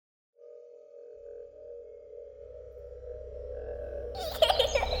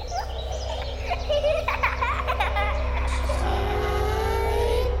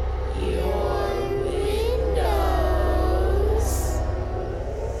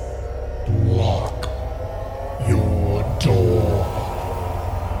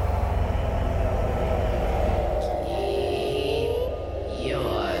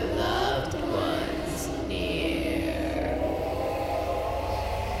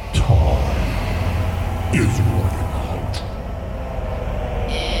is running out.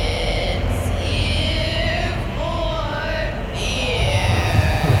 It's here for beer.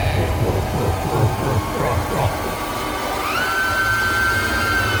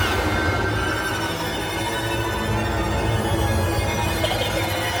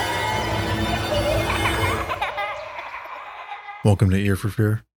 Welcome to Ear for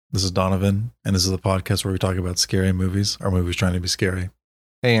Fear. This is Donovan, and this is the podcast where we talk about scary movies, or movies trying to be scary.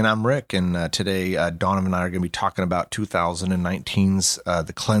 Hey, and I'm Rick, and today Donovan and I are going to be talking about 2019's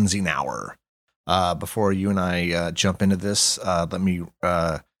The Cleansing Hour. Before you and I jump into this, let me,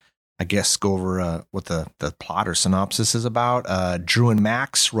 I guess, go over what the plot or synopsis is about. Drew and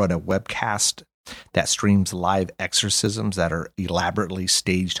Max run a webcast that streams live exorcisms that are elaborately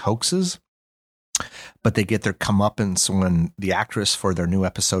staged hoaxes. But they get their comeuppance when the actress for their new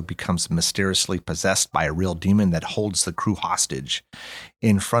episode becomes mysteriously possessed by a real demon that holds the crew hostage.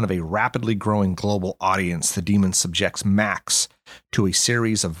 In front of a rapidly growing global audience, the demon subjects Max to a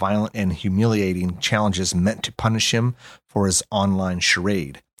series of violent and humiliating challenges meant to punish him for his online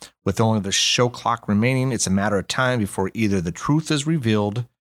charade. With only the show clock remaining, it's a matter of time before either the truth is revealed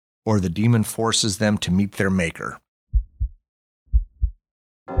or the demon forces them to meet their maker.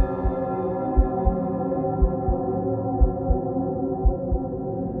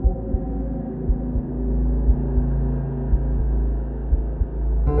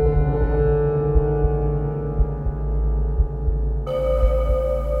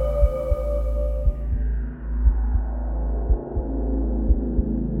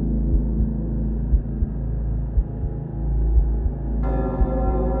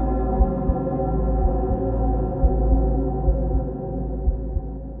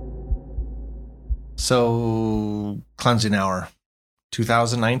 So, Cleansing Hour,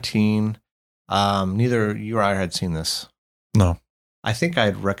 2019. Neither you or I had seen this. No. I think I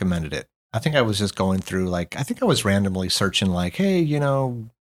had recommended it. I think I was just going through, I think I was randomly searching, hey, I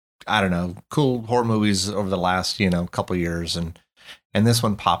don't know, cool horror movies over the last, couple of years. And this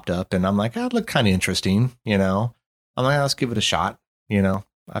one popped up, and I'm like, it looked kind of interesting, I'm like, let's give it a shot,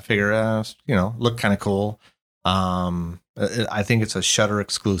 I figure, looked kind of cool. I think it's a Shudder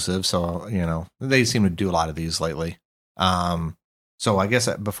exclusive, so they seem to do a lot of these lately. So I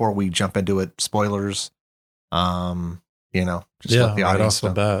guess before we jump into it, spoilers. Just let the audience right off the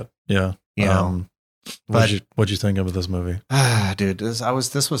bat. Yeah. What'd you think of this movie? Dude,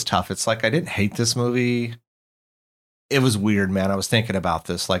 this was tough. It's I didn't hate this movie. It was weird, man. I was thinking about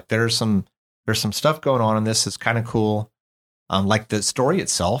this. There's some stuff going on in this that's kind of cool. The story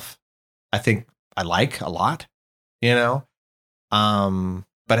itself, I think I like a lot.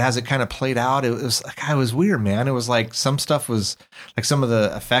 But as it kind of played out, it was weird, man. It was some stuff was some of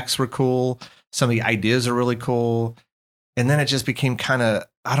the effects were cool. Some of the ideas are really cool. And then it just became kind of,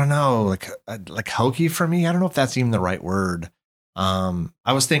 I don't know, like hokey for me. I don't know if that's even the right word. I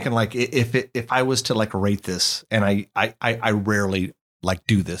was thinking if I was to rate this, and I rarely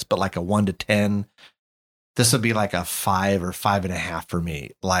do this, but a 1 to 10, this would be a 5 or 5.5 for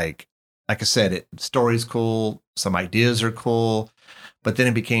me. Like I said, story's cool. Some ideas are cool, but then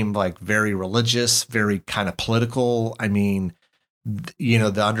it became very religious, very kind of political. I mean,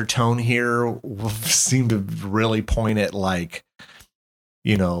 the undertone here seemed to really point at the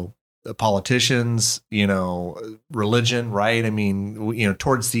politicians, religion, right? I mean,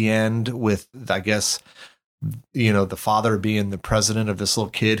 towards the end with, I guess, the father being the president of this little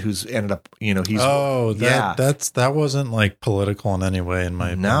kid who's ended up, he's that wasn't political in any way in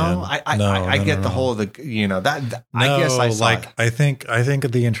my opinion. I get the whole I guess I saw it. I think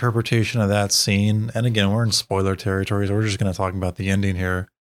the interpretation of that scene, and again, we're in spoiler territory, so we're just going to talk about the ending here.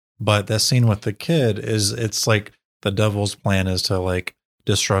 But that scene with the kid it's the devil's plan is to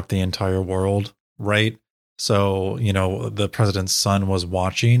disrupt the entire world, right? So, the president's son was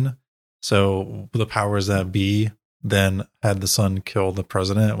watching. So the powers that be then had the son kill the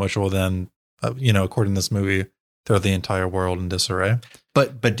president, which will then, according to this movie, throw the entire world in disarray.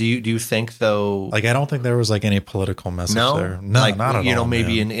 But do you think though? I don't think there was any political message there. No, not at all.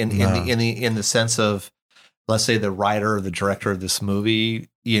 Maybe man. in the sense of, let's say the writer or the director of this movie,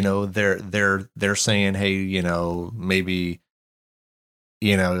 they're saying, hey, maybe.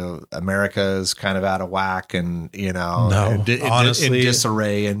 America is kind of out of whack and, honestly, in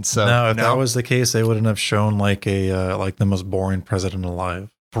disarray. And so, if that was the case, they wouldn't have shown the most boring president alive.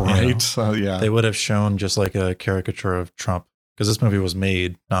 Right. So, yeah. They would have shown just a caricature of Trump, because this movie was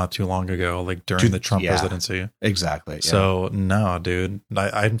made not too long ago, during the Trump presidency. Exactly. Yeah. So, no, dude.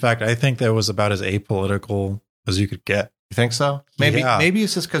 In fact, I think that was about as apolitical as you could get. You think so? Maybe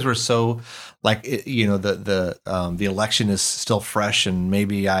it's just because we're so the election is still fresh, and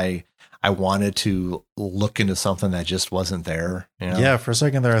maybe I I wanted to look into something that just wasn't there. You know? Yeah, for a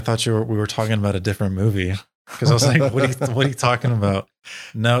second there, I thought we were talking about a different movie because I was like, what are you talking about?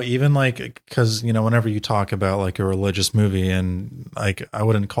 No, even like, because, you know, whenever you talk about like a religious movie, and like, I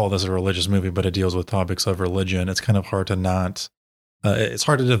wouldn't call this a religious movie, but it deals with topics of religion. It's kind of hard to not, it's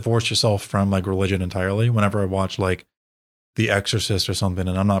hard to divorce yourself from like religion entirely. Whenever I watch like The Exorcist or something,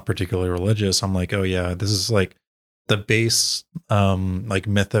 and I'm not particularly religious, I'm like, oh yeah, this is like the base like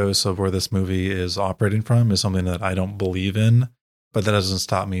mythos of where this movie is operating from is something that I don't believe in, but that doesn't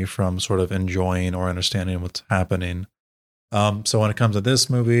stop me from sort of enjoying or understanding what's happening. So when it comes to this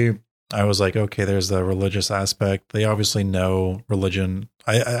movie, I was like, okay, there's the religious aspect. They obviously know religion.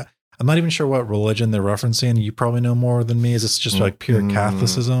 I'm not even sure what religion they're referencing. You probably know more than me. Is this just like pure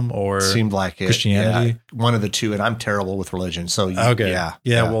Catholicism or seemed like it, Christianity? Yeah, one of the two, and I'm terrible with religion. So okay,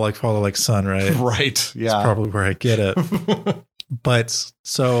 yeah. Well, like father, like son, right? Right. Yeah, that's probably where I get it. But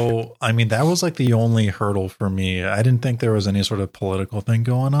so, I mean, that was like the only hurdle for me. I didn't think there was any sort of political thing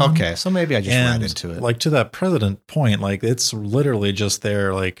going on. Okay, so maybe I just read into it. Like to that president point, like it's literally just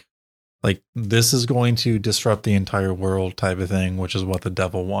there, like this is going to disrupt the entire world type of thing, which is what the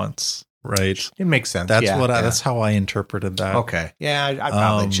devil wants, right? It makes sense. That's that's how I interpreted that. Okay, yeah, I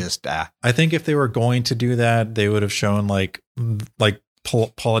probably just. I think if they were going to do that, they would have shown like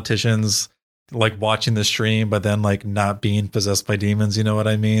politicians like watching the stream, but then like not being possessed by demons. You know what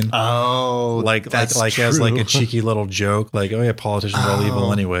I mean? Oh, like as like a cheeky little joke, like, oh yeah, politicians are all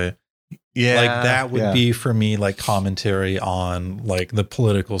evil anyway. Yeah, like that would be for me like commentary on like the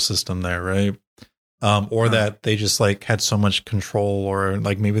political system there, right? Or that they just like had so much control, or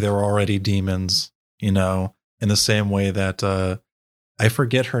like maybe there were already demons, you know, in the same way that I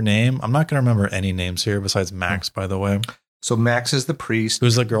forget her name. I'm not going to remember any names here besides Max, by the way. So Max is the priest.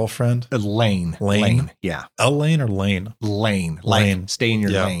 Who's the girlfriend? Lane. Yeah. Elaine or Lane? Lane. Lane. Stay in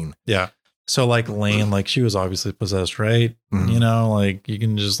your lane. Yeah. So like Lane, like she was obviously possessed, right? Mm-hmm. You know, like you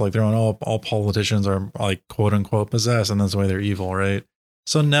can just like throw in all politicians are like quote unquote possessed, and that's why they're evil, right?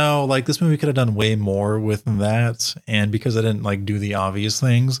 So no, like this movie could have done way more with that. And because I didn't like do the obvious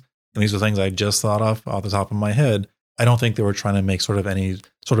things, and these are things I just thought of off the top of my head, I don't think they were trying to make sort of any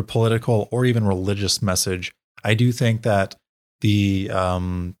sort of political or even religious message. I do think that the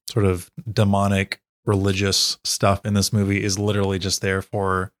sort of demonic religious stuff in this movie is literally just there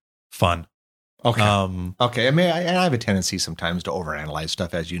for fun. Okay. Okay. I mean, I have a tendency sometimes to overanalyze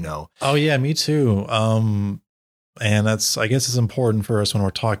stuff, as you know. Oh yeah, me too. And that's, I guess it's important for us when we're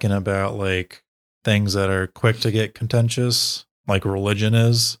talking about like things that are quick to get contentious, like religion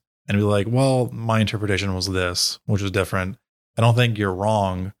is, and be like, well, my interpretation was this, which is different. I don't think you're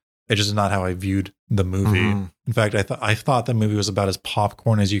wrong. It's just not how I viewed the movie. Mm-hmm. In fact, I thought the movie was about as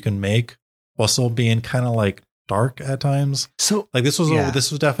popcorn as you can make, while still being kind of like dark at times. So like this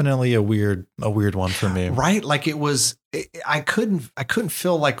was definitely a weird one for me. Right? Like I couldn't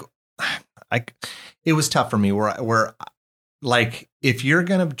feel like it was tough for me where like if you're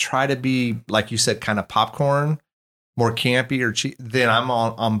going to try to be, like you said, kind of popcorn, more campy or cheap, then I'm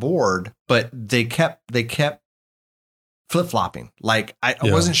on board, but they kept flip-flopping. Like I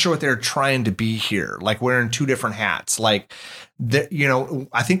wasn't sure what they're trying to be here, like wearing two different hats. Like you know,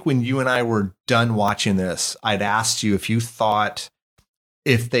 I think when you and I were done watching this, I'd asked you if you thought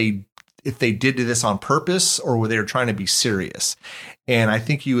if they did this on purpose or were they trying to be serious. And I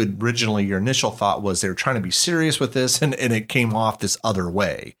think you had originally, your initial thought was they were trying to be serious with this, and it came off this other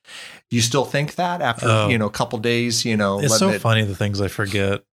way. Do you still think that after a couple days? You know, it's so funny the things I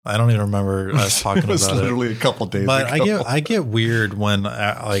forget. I don't even remember us talking about it. It was literally a couple days but ago. I get weird when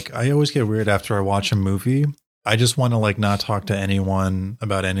I always get weird after I watch a movie. I just want to like not talk to anyone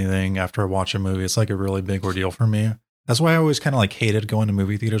about anything after I watch a movie. It's like a really big ordeal for me. That's why I always kind of like hated going to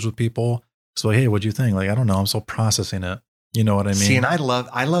movie theaters with people. So like, hey, what'd you think? Like, I don't know. I'm still processing it. You know what I mean? See, and I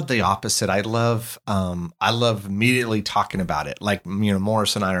love the opposite. I love immediately talking about it. Like, you know,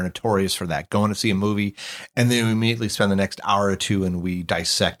 Morris and I are notorious for that. Going to see a movie, and then we immediately spend the next hour or two and we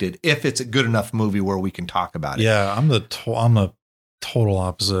dissect it. If it's a good enough movie where we can talk about it. Yeah, I'm the total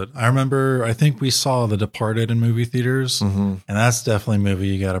opposite. I think we saw The Departed in movie theaters, and that's definitely a movie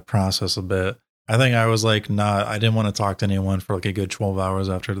you got to process a bit. I think I was like, I didn't want to talk to anyone for like a good 12 hours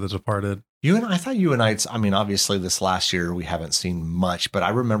after The Departed. I thought you and I mean, obviously this last year we haven't seen much, but I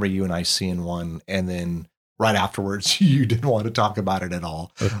remember you and I seeing one, and then right afterwards you didn't want to talk about it at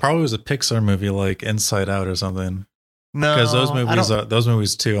all. It probably was a Pixar movie like Inside Out or something. No, Because I don't- those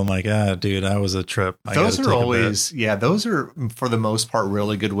movies too. I'm like, dude, that was a trip. I those gotta are take a bit. always, yeah, those are for the most part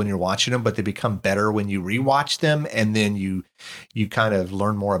really good when you're watching them, but they become better when you rewatch them and then you kind of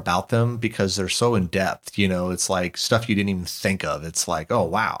learn more about them because they're so in depth. You know, it's like stuff you didn't even think of. It's like, oh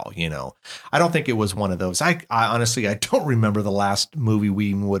wow, you know. I don't think it was one of those. I honestly I don't remember the last movie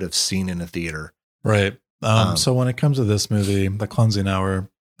we would have seen in a theater. Right. So when it comes to this movie, The Cleansing Hour,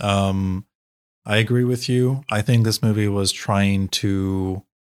 I agree with you. I think this movie was trying to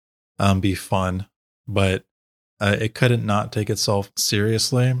be fun, but it couldn't not take itself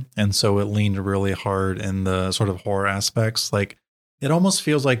seriously. And so it leaned really hard in the sort of horror aspects. Like, it almost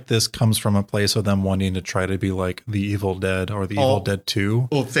feels like this comes from a place of them wanting to try to be like The Evil Dead or The Evil Dead 2.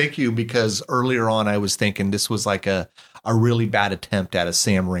 Well, thank you, because earlier on I was thinking this was like a really bad attempt at a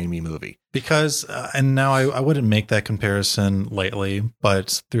Sam Raimi movie. Because, and now I wouldn't make that comparison lately,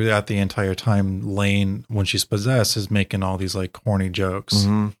 but throughout the entire time, Lane, when she's possessed, is making all these like corny jokes,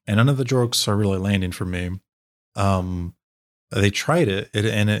 and none of the jokes are really landing for me. They tried it,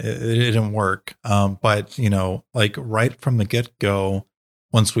 and it didn't work. But you know, like right from the get go,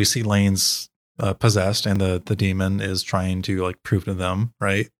 once we see Lane's possessed and the demon is trying to like prove to them,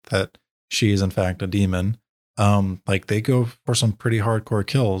 right, that she is in fact a demon. Like they go for some pretty hardcore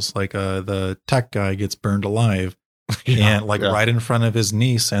kills. Like the tech guy gets burned alive and like right in front of his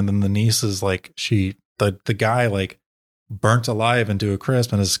niece, and then the niece is like the guy like burnt alive into a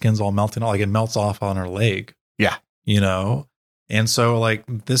crisp and his skin's all melting, like it melts off on her leg. Yeah. You know? And so like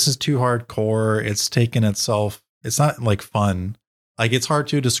this is too hardcore. It's taken itself, it's not like fun. Like it's hard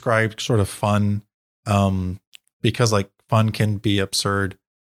to describe sort of fun because like fun can be absurd.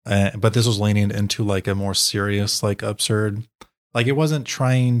 But this was leaning into like a more serious, like absurd, like it wasn't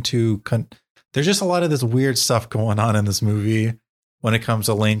trying to, there's just a lot of this weird stuff going on in this movie when it comes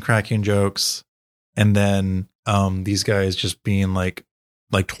to Lane cracking jokes. And then these guys just being like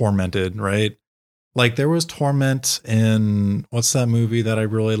tormented, right? Like there was torment in, what's that movie that I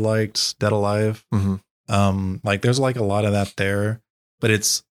really liked? Dead Alive. Mm-hmm. Like there's like a lot of that there, but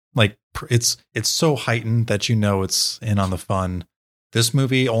it's like, it's so heightened that, you know, it's in on the fun. This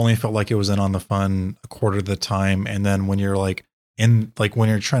movie only felt like it was in on the fun a quarter of the time. And then when you're like in, like when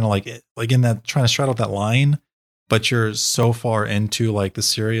you're trying to like in that, trying to straddle that line, but you're so far into like the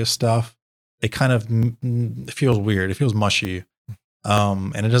serious stuff, it kind of it feels weird. It feels mushy.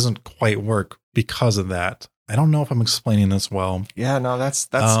 And it doesn't quite work because of that. I don't know if I'm explaining this well. Yeah, no, that's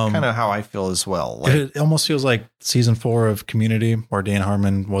kind of how I feel as well. Like, it almost feels like season 4 of Community, where Dan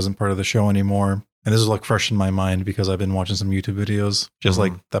Harmon wasn't part of the show anymore. And this is like fresh in my mind because I've been watching some YouTube videos just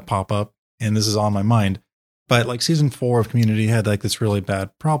like that pop up, and this is on my mind. But like season 4 of Community had like this really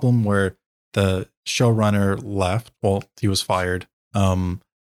bad problem where the showrunner left. Well, he was fired.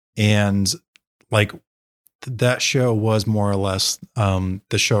 And like that show was more or less the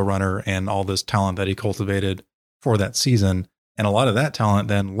showrunner and all this talent that he cultivated for that season. And a lot of that talent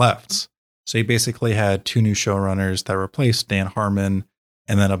then left. So he basically had 2 new showrunners that replaced Dan Harmon,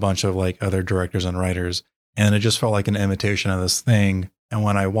 and then a bunch of like other directors and writers. And it just felt like an imitation of this thing. And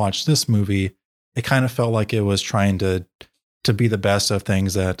when I watched this movie, it kind of felt like it was trying to be the best of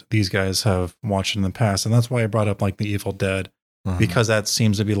things that these guys have watched in the past. And that's why I brought up like The Evil Dead, because that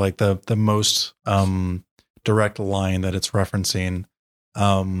seems to be like the most direct line that it's referencing.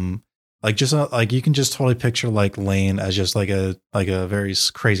 Like just like you can just totally picture like Lane as just like a very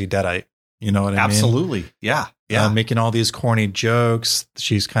crazy deadite. You know what I mean? Absolutely. Yeah. Yeah. Making all these corny jokes.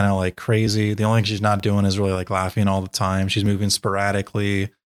 She's kind of like crazy. The only thing she's not doing is really like laughing all the time. She's moving sporadically.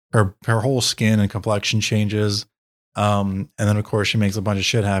 Her whole skin and complexion changes. And then of course she makes a bunch of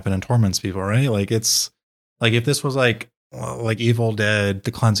shit happen and torments people, right? Like it's like if this was like Evil Dead,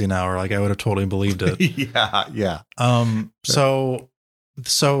 The Cleansing Hour, like I would have totally believed it. Yeah. Yeah. So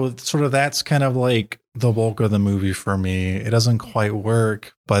sort of that's kind of like the bulk of the movie for me. It doesn't quite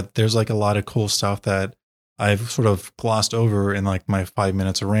work, but there's like a lot of cool stuff that I've sort of glossed over in like my 5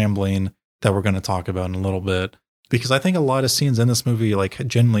 minutes of rambling that we're going to talk about in a little bit, because I think a lot of scenes in this movie like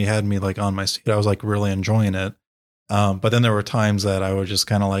genuinely had me like on my seat. I was like really enjoying it. But then there were times that I was just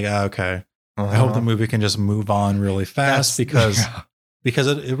kind of like, okay, I hope the movie can just move on really fast because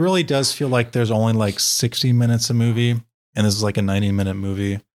it really does feel like there's only like 60 minutes of movie, and this is like a 90-minute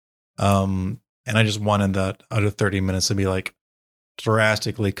movie. And I just wanted that other 30 minutes to be like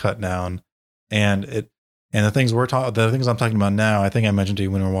drastically cut down. And the things I'm talking about now, I think I mentioned to you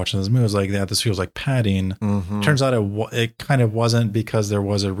when we were watching this movie, was like, yeah, this feels like padding. Turns out it kind of wasn't, because there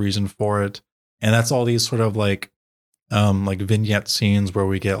was a reason for it. And that's all these sort of like vignette scenes where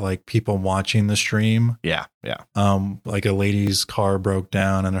we get like people watching the stream. Yeah. Yeah. Like a lady's car broke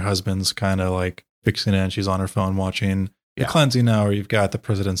down and her husband's kind of like fixing it and she's on her phone watching the Yeah. cleansing hour. You've got the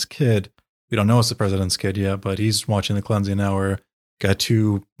president's kid. We don't know it's the president's kid yet, but he's watching the cleansing hour. Got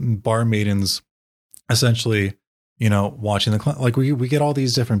two bar maidens essentially, watching like we get all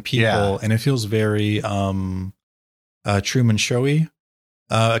these different people, Yeah. and it feels very Truman Showy.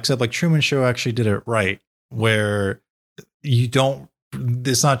 Except like Truman Show actually did it right, where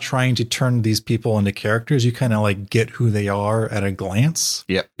it's not trying to turn these people into characters. You kind of like get who they are at a glance.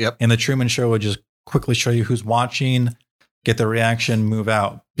 Yep. And the Truman Show would just quickly show you who's watching, get the reaction, move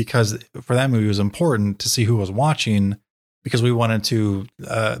out. Because for that movie, it was important to see who was watching, because we wanted to,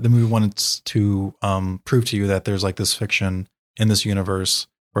 the movie wanted to prove to you that there's like this fiction in this universe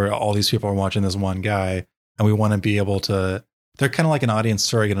where all these people are watching this one guy. And we want to be able to, they're kind of like an audience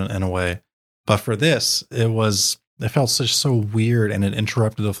surrogate in a way. But for this, it felt so weird, and it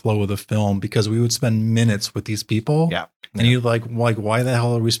interrupted the flow of the film, because we would spend minutes with these people. Yeah. And you're like, why the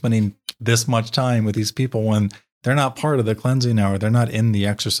hell are we spending this much time with these people when they're not part of the cleansing hour? They're not in the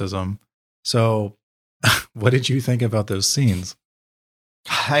exorcism. So what did you think about those scenes?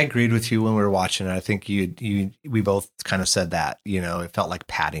 I agreed with you when we were watching it. I think we both kind of said that, it felt like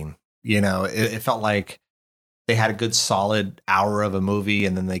padding, it felt like they had a good solid hour of a movie,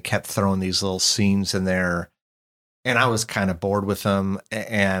 and then they kept throwing these little scenes in there, and I was kind of bored with them.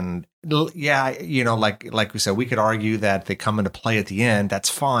 And yeah, like we said, we could argue that they come into play at the end. That's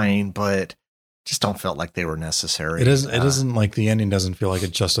fine, but just don't feel like they were necessary. It isn't like the ending doesn't feel like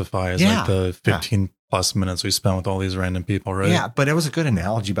it justifies like the 15 plus minutes we spent with all these random people, right? Yeah, but it was a good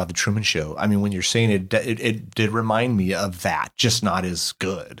analogy about the Truman Show. I mean, when you're saying it did remind me of that, just not as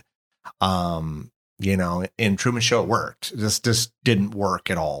good. In Truman Show, it worked. This didn't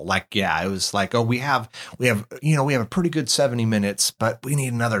work at all. Like, yeah, it was like, oh, we have a pretty good 70 minutes, but we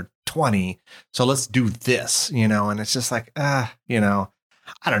need another 20. So let's do this, and it's just like, I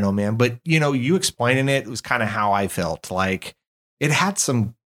don't know, man. But, you explaining it was kind of how I felt. Like, it had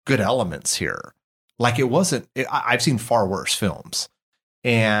some good elements here. Like, I've seen far worse films,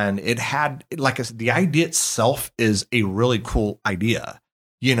 and it had, like I said, the idea itself is a really cool idea.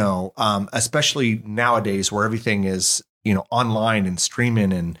 Especially nowadays where everything is, online and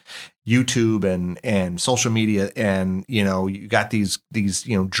streaming and YouTube and social media. And, you got these,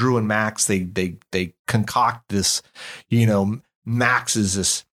 Drew and Max, they concoct this, Max is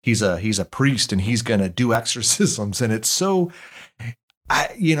this, he's a priest and he's going to do exorcisms. And it's so,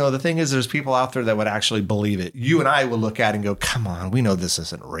 the thing is, there's people out there that would actually believe it. You and I would look at it and go, come on, we know this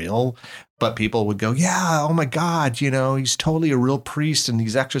isn't real. But people would go, yeah, oh my God, he's totally a real priest and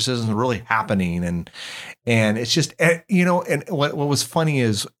these exorcisms are really happening. And it's just, and what was funny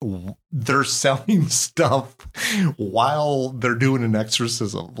is they're selling stuff while they're doing an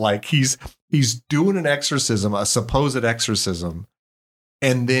exorcism. Like he's doing an exorcism, a supposed exorcism,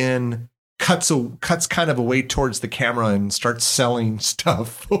 and then cuts kind of away towards the camera and starts selling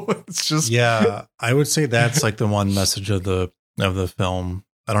stuff. It's just, yeah, I would say that's like the one message of the film.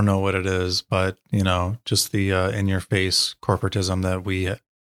 I don't know what it is, but just the in your face corporatism that we sort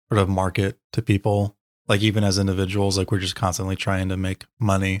of market to people, like even as individuals, like we're just constantly trying to make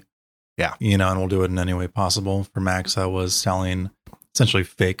money. Yeah. And we'll do it in any way possible. For Max, I was selling essentially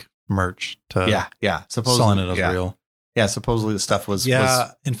fake merch to supposedly selling it as real. Yeah, supposedly the stuff was.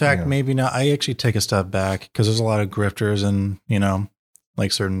 In fact, maybe not. I actually take a step back because there's a lot of grifters and,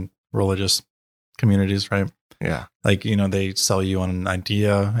 like certain religious communities, right? Yeah. Like, they sell you on an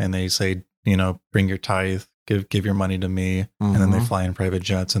idea and they say, bring your tithe, give your money to me. And then they fly in private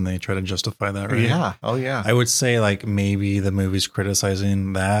jets and they try to justify that, right? Yeah. Oh, yeah. I would say like maybe the movie's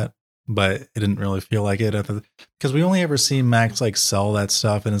criticizing that, but it didn't really feel like it because we only ever see Max like sell that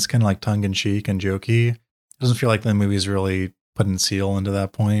stuff and it's kind of like tongue in cheek and jokey. It doesn't feel like the movie's really putting seal into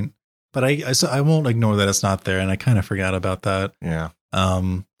that point, but I won't ignore that it's not there. And I kind of forgot about that. Yeah.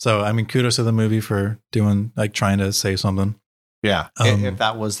 So I mean, kudos to the movie for doing trying to say something. Yeah. If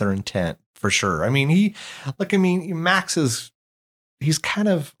that was their intent, for sure. I mean, Max he's kind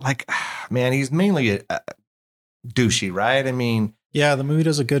of like, man, he's mainly a douchey, right? I mean, yeah, the movie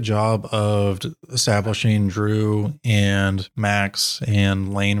does a good job of establishing Drew and Max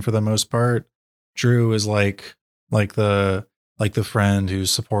and Lane for the most part. Drew is like the friend who's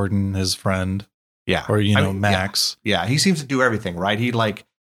supporting his friend. Yeah. Or, Max. Yeah. He seems to do everything, right? He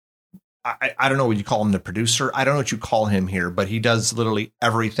I don't know what you call him, the producer. I don't know what you call him here, but he does literally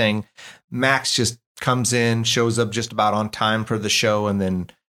everything. Max just comes in, shows up just about on time for the show. And then,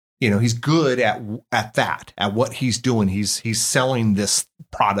 he's good at that, at what he's doing. He's selling this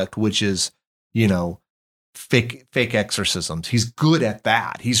product, which is, fake exorcisms. He's good at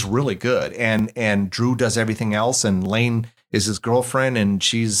that. He's really good. And Drew does everything else. And Lane is his girlfriend and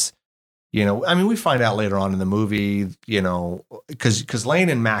she's, You know, I mean, we find out later on in the movie, you know, because Lane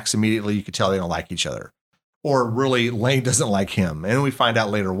and Max immediately you could tell they don't like each other, or really Lane doesn't like him, and we find out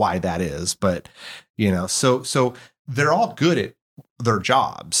later why that is. But you know, so they're all good at their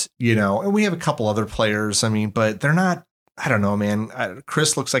jobs, you know, and we have a couple other players. I mean, but they're not. I don't know, man.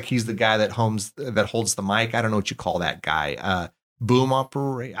 Chris looks like he's the guy that holds the mic. I don't know what you call that guy. Boom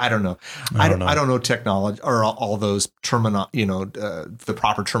operator. I don't know. I don't know technology or all those the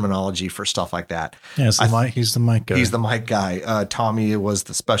proper terminology for stuff like that. Yeah, he's the mic guy. He's the mic guy. Tommy was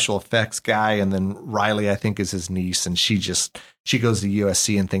the special effects guy, and then Riley, I think, is his niece, and she goes to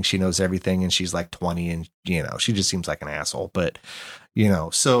USC and thinks she knows everything, and she's like 20, and you know, she just seems like an asshole. But you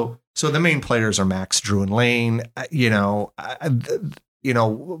know, so the main players are Max, Drew, and Lane.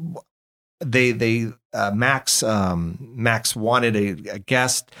 Max wanted a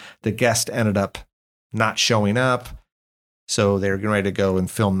guest. The guest ended up not showing up, so they were getting ready to go and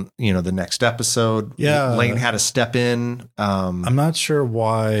film, you know, the next episode. Yeah, Lane had to step in. I'm not sure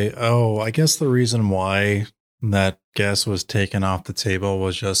why. Oh, I guess the reason why that guest was taken off the table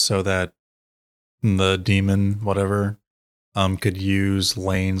was just so that the demon, whatever, could use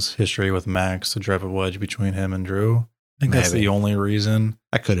Lane's history with Max to drive a wedge between him and Drew. I think that's the only reason.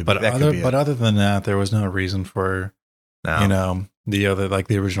 That could have been. But other than that, there was no reason for, you know, the other, like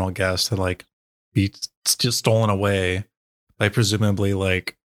the original guest to like be just stolen away by presumably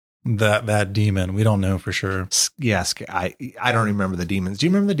like that demon. We don't know for sure. Yes, I don't remember the demons. Do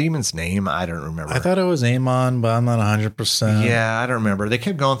you remember the demon's name? I don't remember. I thought it was Amon, but I'm not 100%. Yeah, I don't remember. They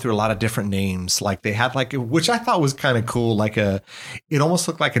kept going through a lot of different names. Like they had like, which I thought was kind of cool. It almost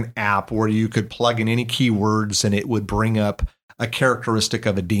looked like an app where you could plug in any keywords and it would bring up a characteristic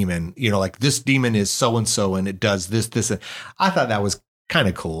of a demon. You know, like this demon is so and so, and it does this. And I thought that was kind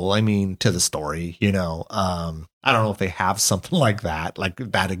of cool. I mean, to the story, you know, I don't know if they have something like that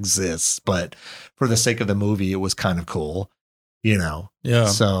exists, but for the sake of the movie, it was kind of cool, you know? Yeah.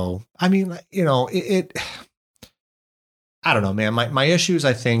 So, I mean, you know, I don't know, man. My issues,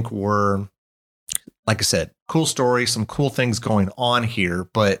 I think, were, like I said, cool story, some cool things going on here,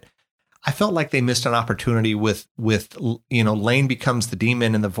 but I felt like they missed an opportunity with, you know, Lane becomes the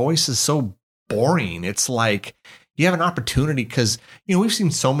demon and the voice is so boring. It's like, you have an opportunity because, you know, we've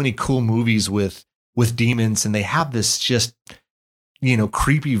seen so many cool movies with demons and they have this just, you know,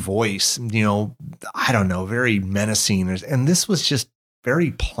 creepy voice, you know, I don't know, very menacing. And this was just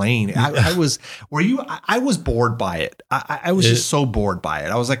very plain. I was bored by it. I was just so bored by it.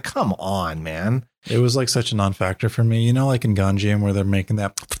 I was like, come on, man. It was like such a non-factor for me, you know, like in Gunjam where they're making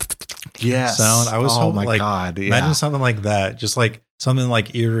that sound. I was hoping, like, God, yeah. Imagine something like that, just like something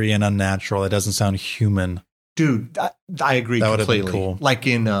like eerie and unnatural. It doesn't sound human. Dude, I agree completely. Cool. Like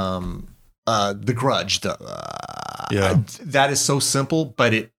in The Grudge, that is so simple,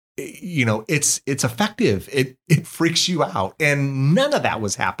 but it you know, it's effective. It freaks you out, and none of that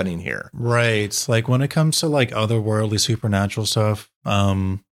was happening here. Right. Like when it comes to like otherworldly supernatural stuff,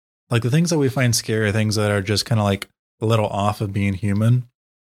 like the things that we find scary are things that are just kind of like a little off of being human.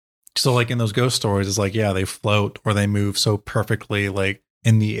 So like in those ghost stories, it's like, yeah, they float or they move so perfectly, like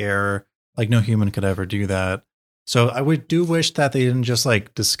in the air. Like no human could ever do that. So I do wish that they didn't just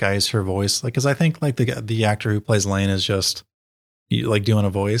like disguise her voice. Like, cause I think like the actor who plays Lane is just like doing a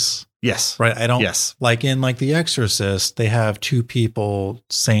voice. Yes. Right. Yes. Like in like The Exorcist, they have two people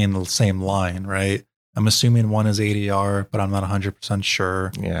saying the same line, right? I'm assuming one is ADR, but I'm not 100%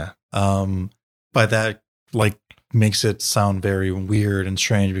 sure. Yeah. But that like makes it sound very weird and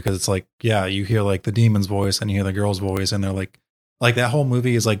strange because it's like, yeah, you hear like the demon's voice and you hear the girl's voice and they're like that whole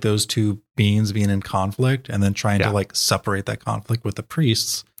movie is like those two beings being in conflict and then trying to like separate that conflict with the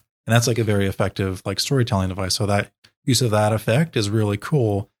priests. And that's like a very effective like storytelling device. So that use of that effect is really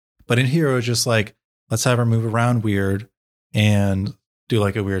cool. But in here, it was just like, let's have her move around weird and do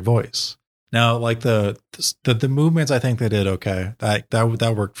like a weird voice. Now, like the movements, I think they did okay.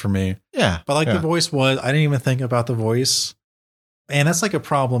 That worked for me. Yeah. But like the voice was, I didn't even think about the voice. And that's like a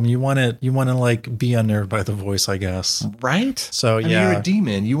problem. You want to like be unnerved by the voice, I guess. Right. So I mean, you're a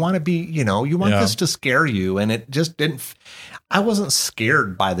demon. You want to be, you know, you want this to scare you. And it just didn't, I wasn't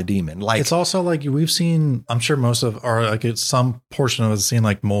scared by the demon. Like it's also like we've seen, I'm sure most of our, like it's some portion of us seen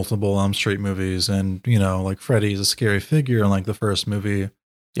like multiple Elm Street movies and, you know, like Freddy's a scary figure in like the first movie.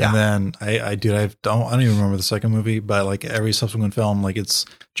 Yeah. And then I don't even remember the second movie, but like every subsequent film, like it's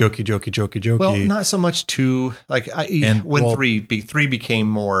jokey. Well, not so much two. Like three became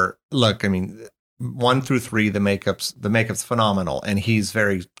more. Look, I mean, 1 through 3, the makeup's phenomenal, and he's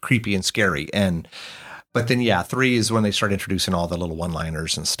very creepy and scary. But then 3 is when they started introducing all the little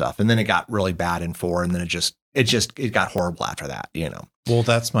one-liners and stuff, and then it got really bad in 4, and then it just it got horrible after that, Well,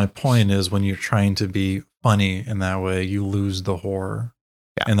 that's my point is when you're trying to be funny in that way, you lose the horror.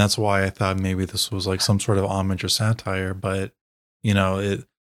 Yeah. And that's why I thought maybe this was like some sort of homage or satire, but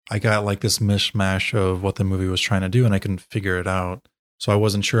I got like this mishmash of what the movie was trying to do and I couldn't figure it out. So I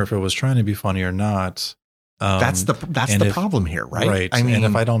wasn't sure if it was trying to be funny or not. That's the problem here, right? Right. I mean, and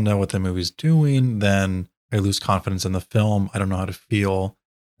if I don't know what the movie's doing, then I lose confidence in the film. I don't know how to feel.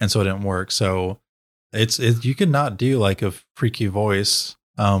 And so it didn't work. So it's you can not do like a freaky voice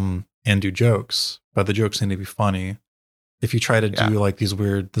and do jokes, but the jokes need to be funny. If you try to do like this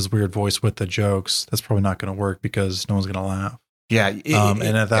weird voice with the jokes, that's probably not going to work because no one's going to laugh. Yeah.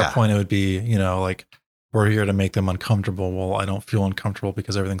 And at that point, it would be, like we're here to make them uncomfortable. Well, I don't feel uncomfortable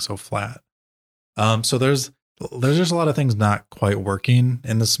because everything's so flat. So there's just a lot of things not quite working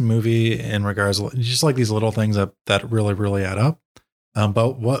in this movie in regards to just like these little things that really, really add up.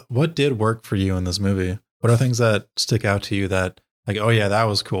 But what did work for you in this movie? What are things that stick out to you that like, oh yeah, that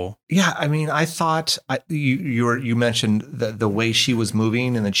was cool? Yeah, I mean, I thought you mentioned the way she was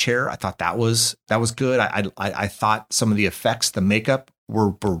moving in the chair. I thought that was good. I thought some of the effects, the makeup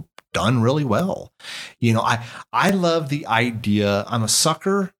were done really well. I love the idea. I'm a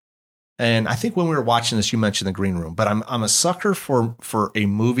sucker. And I think when we were watching this, you mentioned The Green Room, but I'm a sucker for a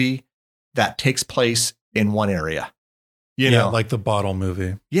movie that takes place in one area. Like the Bottle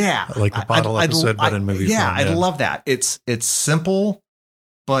movie. Yeah. Like the Bottle episode, but in movie form. Yeah, I love that. It's simple,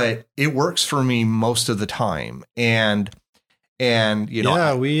 but it works for me most of the time. And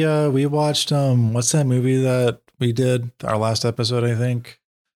Yeah, we watched what's that movie that we did our last episode, I think?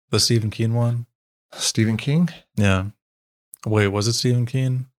 The Stephen King one. Stephen King? Yeah. Wait, was it Stephen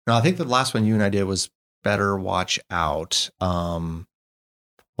King? No, I think the last one you and I did was Better Watch Out. What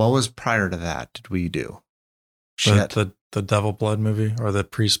was prior to that? Did we do? Shit. The Devil Blood movie or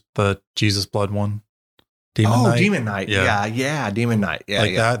the Jesus Blood one? Demon Knight? Demon Knight. Yeah. Demon Knight. Yeah.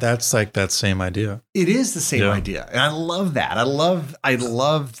 Like that's like that same idea. It is the same idea. And I love that. I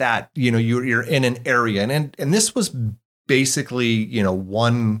love that, you're in an area and this was basically,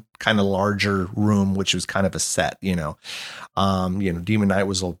 one kind of larger room, which was kind of a set, Demon Knight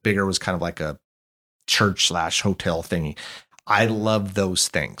was a little bigger, was kind of like a church / hotel thingy. I love those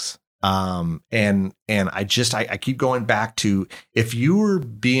things. And I keep going back to, if you were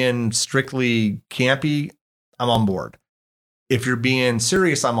being strictly campy, I'm on board. If you're being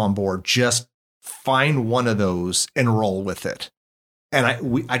serious, I'm on board. Just find one of those and roll with it.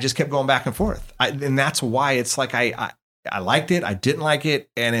 And I just kept going back and forth. And that's why it's like, I liked it. I didn't like it.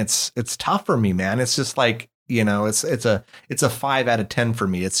 And it's tough for me, man. It's just like, it's a 5 out of 10 for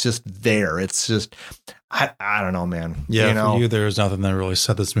me. It's just there. It's just, I don't know, man. Yeah. For you, there's nothing that really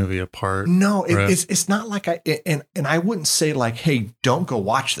set this movie apart. No, it's not like and I wouldn't say like, hey, don't go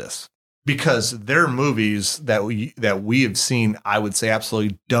watch this, because there are movies that we have seen. I would say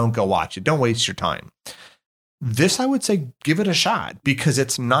absolutely don't go watch it. Don't waste your time. This, I would say, give it a shot, because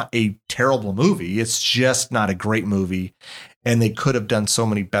it's not a terrible movie. It's just not a great movie. And they could have done so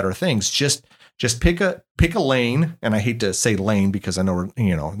many better things. Just pick a lane. And I hate to say lane because I know,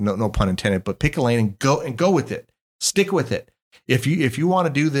 no pun intended, but pick a lane and go with it. Stick with it. If you want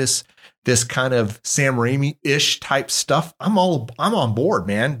to do this kind of Sam Raimi-ish type stuff, I'm on board,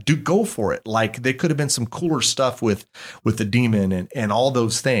 man. Go for it. Like, there could have been some cooler stuff with the demon and all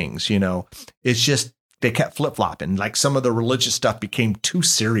those things, It's just, they kept flip-flopping. Like, some of the religious stuff became too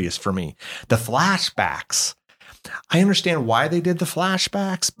serious for me. The flashbacks, I understand why they did the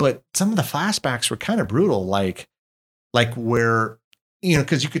flashbacks, but some of the flashbacks were kind of brutal. Like where,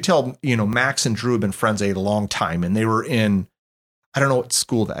 because you could tell, Max and Drew have been friends a long time, and they were in, I don't know what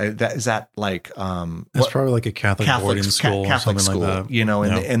school that is. That like, it's probably like a Catholic boarding school, Catholic or something school, like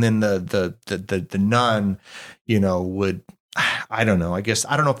that. And then the nun, would, I don't know. I guess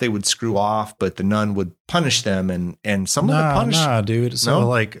I don't know if they would screw off, but the nun would punish them, and some of the punish. Nah, dude. So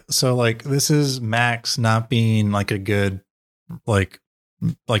like this is Max not being like a good like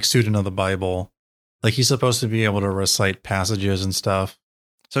student of the Bible. Like, he's supposed to be able to recite passages and stuff.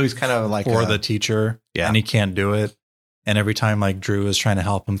 So he's kind of like for the teacher, and he can't do it. And every time like Drew is trying to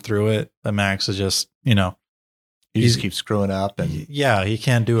help him through it, but Max is just he just keeps screwing up, and he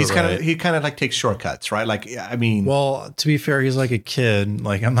can't do it. He kind of like takes shortcuts, right? Like, I mean, well, to be fair, he's like a kid.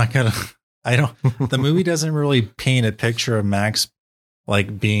 Like, the movie doesn't really paint a picture of Max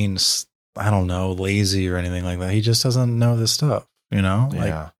like being, I don't know, lazy or anything like that. He just doesn't know this stuff,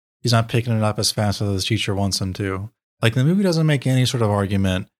 Like, he's not picking it up as fast as his teacher wants him to. Like, the movie doesn't make any sort of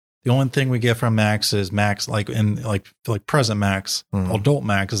argument. The only thing we get from Max is Max, like in like present Max, adult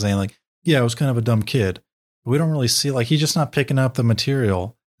Max, is saying like, yeah, I was kind of a dumb kid. We don't really see, like, he's just not picking up the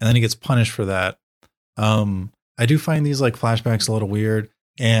material, and then he gets punished for that. I do find these like flashbacks a little weird,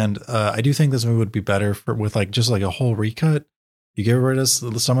 and I do think this movie would be better with like just like a whole recut. You get rid of some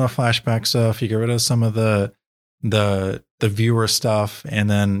of the flashback stuff. You get rid of some of the viewer stuff, and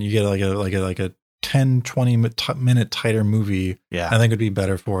then you get like a 10, 20 minute tighter movie. Yeah. I think it'd be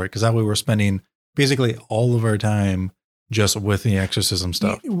better for it, because that way we're spending basically all of our time just with the exorcism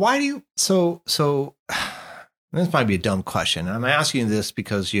stuff. Why do you so this might be a dumb question. I'm asking you this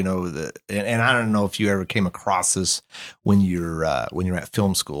because, you know, and I don't know if you ever came across this when you're at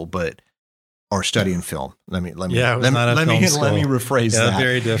film school, or studying film. Let me rephrase that.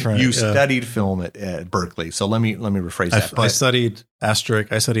 Very different. You studied film at Berkeley. So let me rephrase that. I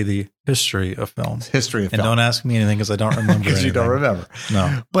studied the history of film. History of film. And don't ask me anything, because I don't remember. Because you don't remember.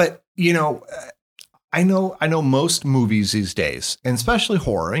 No. But, you know, I know most movies these days, and especially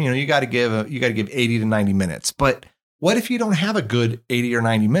horror, you know, you got to give 80 to 90 minutes. But what if you don't have a good 80 or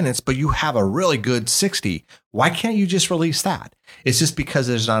 90 minutes, but you have a really good 60? Why can't you just release that? It's just because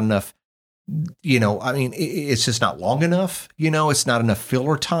there's not enough, you know, I mean, it's just not long enough, you know, it's not enough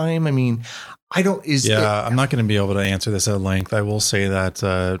filler time. I mean, I'm not going to be able to answer this at length. I will say that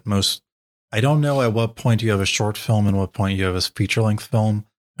I don't know at what point you have a short film and what point you have a feature length film.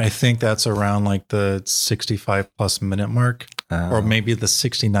 I think that's around like the 65 plus minute mark, or maybe the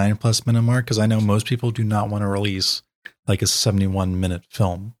 69 plus minute mark. Cause I know most people do not want to release like a 71 minute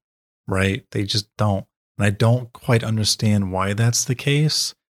film, right? They just don't. And I don't quite understand why that's the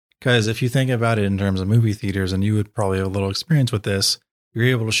case. Cause if you think about it in terms of movie theaters, and you would probably have a little experience with this, you're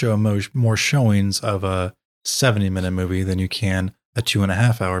able to show more showings of a 70-minute movie than you can a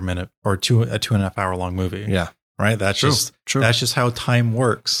 2.5 hour minute or a 2.5 hour long movie. Yeah. Right. That's true. That's just how time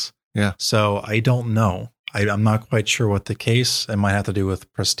works. Yeah. So I don't know. I'm not quite sure what the case. It might have to do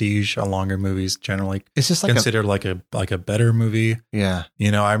with prestige. A longer movies generally it's just like considered like a better movie. Yeah. You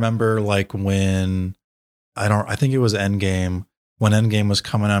know, I remember like when I think it was Endgame, when Endgame was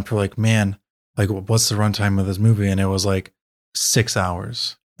coming out, for like, man, like what's the runtime of this movie? And it was like 6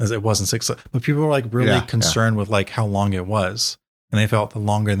 hours. As it wasn't 6, but people were like really concerned with like how long it was, and they felt the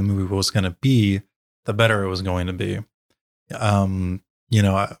longer the movie was going to be, the better it was going to be. You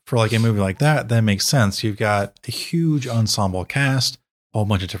know, for like a movie like that makes sense. You've got a huge ensemble cast, a whole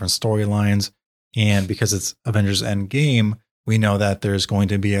bunch of different storylines. And because it's Avengers Endgame, we know that there's going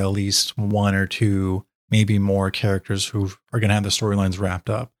to be at least one or two, maybe more characters who are going to have the storylines wrapped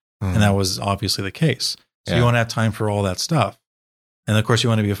up. Mm. And that was obviously the case. So you want to have time for all that stuff. And of course you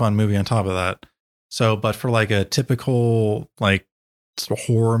want to be a fun movie on top of that. So, but for like a typical like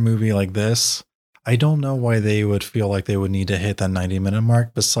horror movie like this, I don't know why they would feel like they would need to hit that 90-minute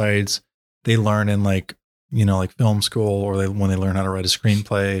mark. Besides, they learn in like, you know, like film school, or when they learn how to write a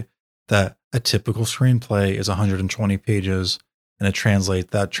screenplay, that a typical screenplay is 120 pages, and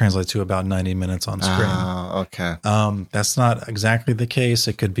that translates to about 90 minutes on screen. Oh, okay. That's not exactly the case.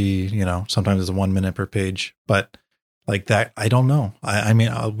 It could be, you know, sometimes it's 1 minute per page, but like that, I don't know. I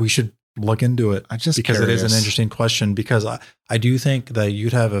mean, we should look into it. Because curious. It is an interesting question, because I do think that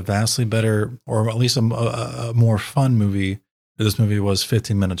you'd have a vastly better, or at least a more fun movie if this movie was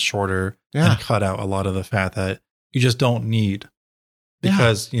 15 minutes shorter and cut out a lot of the fat that you just don't need.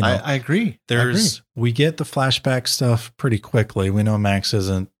 Because, you know, I agree. We get the flashback stuff pretty quickly. We know Max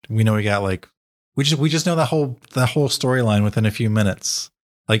isn't, we know we got like, we just know that whole storyline within a few minutes.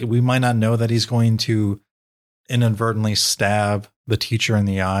 Like, we might not know that he's going to inadvertently stab the teacher in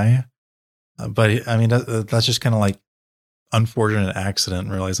the eye. But I mean, that's just kind of like unfortunate accident,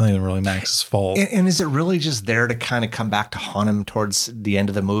 really. It's not even really Max's fault. And is it really just there to kind of come back to haunt him towards the end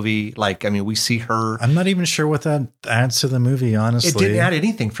of the movie? Like, I mean, we see her. I'm not even sure what that adds to the movie, honestly. It didn't add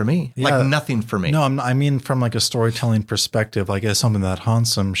anything for me. Yeah. Like, nothing for me. No, I mean, from like a storytelling perspective, like it's something that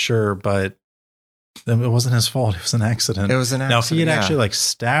haunts him, sure, but it wasn't his fault. It was an accident. It was an accident. Now, if he had actually like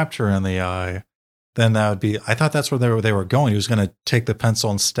stabbed her in the eye, then that would be, I thought that's where they were going. He was going to take the pencil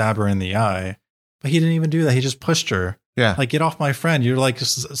and stab her in the eye, but he didn't even do that. He just pushed her. Yeah. Like, get off my friend. You're like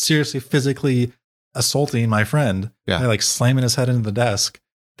seriously physically assaulting my friend. Yeah. By, like slamming his head into the desk.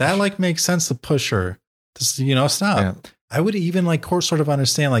 That like makes sense to push her to, you know, stop. Yeah. I would even like sort of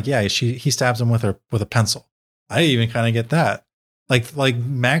understand, like, yeah, he stabs him with a pencil. I even kind of get that. Like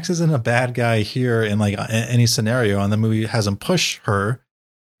Max isn't a bad guy here in like any scenario, and the movie has him push her,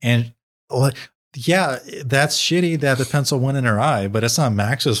 and like, yeah, that's shitty that the pencil went in her eye, but it's not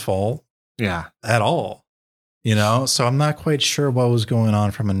Max's fault. Yeah. At all. You know, so I'm not quite sure what was going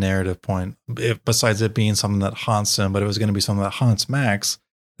on from a narrative point, besides it being something that haunts him, but it was going to be something that haunts Max,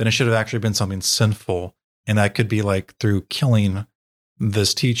 then it should have actually been something sinful. And that could be like through killing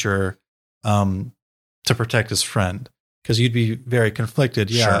this teacher to protect his friend. because you'd be very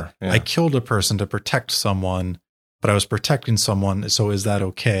conflicted. Yeah, Sure, yeah. I killed a person to protect someone, but I was protecting someone. So is that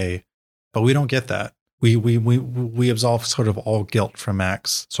okay? But we don't get that. We absolve sort of all guilt from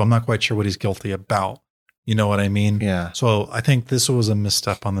Max. So I'm not quite sure what he's guilty about. You know what I mean? Yeah. So I think this was a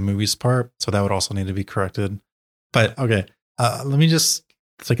misstep on the movie's part. So that would also need to be corrected. But okay, let me just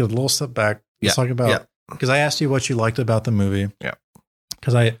take a little step back. Let's talk about, because I asked you what you liked about the movie. Yeah.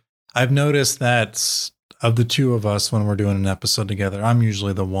 Because I've noticed that of the two of us, when we're doing an episode together, I'm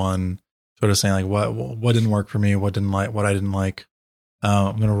usually the one sort of saying like what didn't work for me, what I didn't like.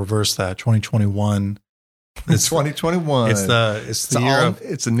 I'm going to reverse that. 2021. It's 2021. It's the year of,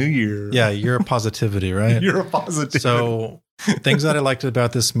 it's a new year. yeah, year of positivity, right? Year of positivity. So things that I liked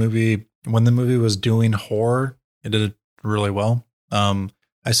about this movie, when the movie was doing horror, it did it really well.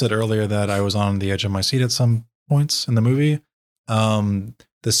 I said earlier that I was on the edge of my seat at some points in the movie.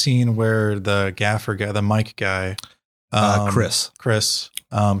 The scene where the gaffer guy, the mic guy, Chris,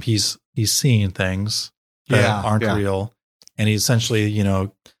 he's seeing things that aren't real. And he essentially, you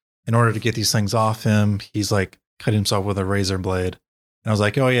know, in order to get these things off him, he's like cut himself with a razor blade. And I was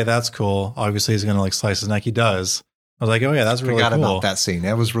like, oh yeah, that's cool. Obviously he's going to like slice his neck. He does. I was like, oh yeah, that's really Forgot cool. about that scene.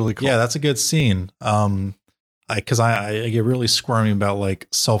 That was really cool. Yeah, that's a good scene. Cause I get really squirmy about like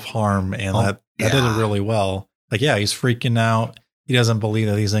self-harm, and that did it really well. Like, yeah, he's freaking out. He doesn't believe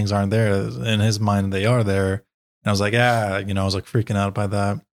that these things aren't there. In his mind, they are there. And I was like, I was like freaking out by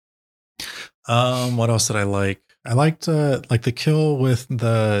that. What else did I like? I liked like the kill with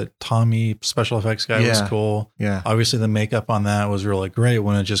the Tommy special effects guy was cool. Yeah. Obviously the makeup on that was really great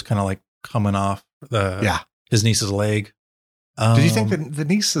when it just kind of like coming off his niece's leg. Did you think that the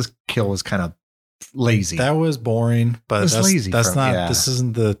niece's kill was kind of lazy? That was boring, but this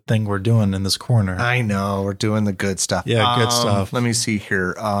isn't the thing we're doing in this corner. I know, we're doing the good stuff. Yeah, good stuff. Let me see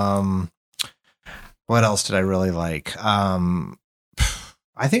here. What else did I really like?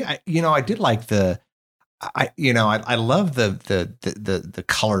 I think I did like I love the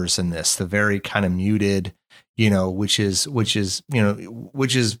colors in this, the very kind of muted, which is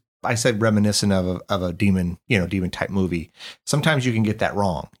I said reminiscent of a demon type movie. Sometimes you can get that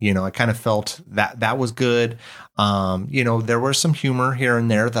wrong. I kind of felt that was good. There was some humor here and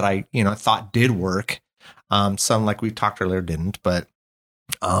there that I thought did work. Some, like we talked earlier, didn't, but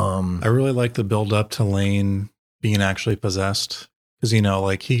I really like the build up to Lane being actually possessed, because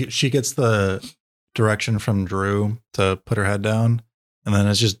like she gets the direction from Drew to put her head down, and then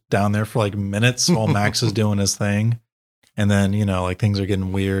it's just down there for like minutes while Max is doing his thing. And then, like things are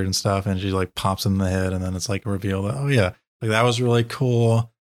getting weird and stuff, and she like pops in the head, and then it's like revealed that, oh yeah, like that was really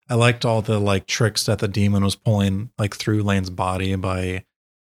cool. I liked all the like tricks that the demon was pulling like through Lane's body by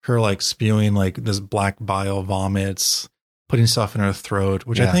her like spewing like this black bile vomits, putting stuff in her throat,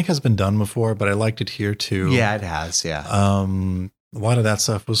 which I think has been done before, but I liked it here too. Yeah, it has. Yeah. A lot of that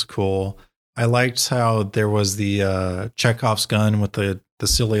stuff was cool. I liked how there was the Chekhov's gun with the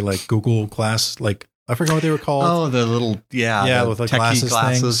silly like Google glass, like I forgot what they were called. Oh, the little with the glasses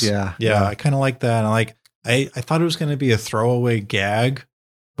things. Yeah. I kind of like that. And I thought it was going to be a throwaway gag,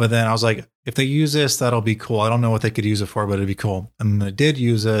 but then I was like, if they use this, that'll be cool. I don't know what they could use it for, but it'd be cool. And they did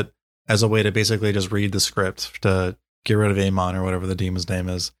use it as a way to basically just read the script to get rid of Amon or whatever the demon's name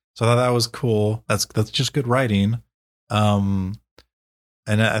is. So I thought that was cool. That's just good writing. And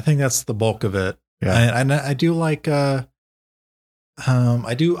I think that's the bulk of it. Yeah. And I do like, I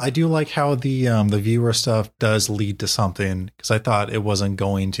do like how the viewer stuff does lead to something, because I thought it wasn't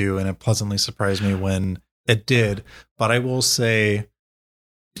going to, and it pleasantly surprised me when it did. But I will say,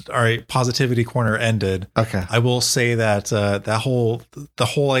 all right, Positivity Corner ended. Okay. I will say that the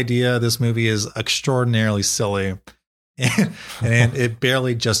whole idea of this movie is extraordinarily silly, and it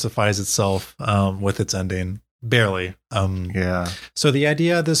barely justifies itself with its ending. Barely. So the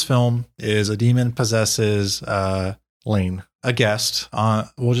idea of this film is a demon possesses Lane, a guest.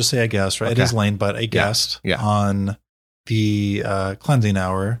 We'll just say a guest, right? Okay. It is Lane, but a guest on the cleansing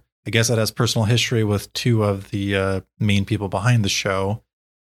hour. I guess that has personal history with two of the main people behind the show.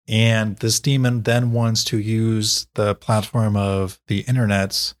 And this demon then wants to use the platform of the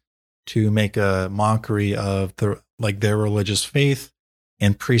internets to make a mockery of their religious faith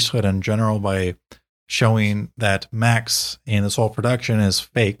and priesthood in general by showing that Max and this whole production is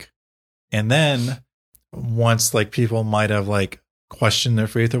fake. And then once like people might have like questioned their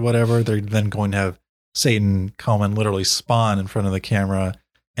faith or whatever, they're then going to have Satan come and literally spawn in front of the camera,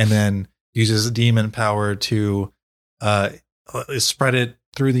 and then uses demon power to spread it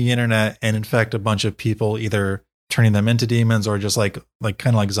through the internet and infect a bunch of people, either turning them into demons or just like kind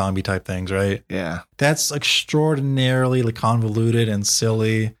of like zombie type things, right? Yeah. That's extraordinarily like convoluted and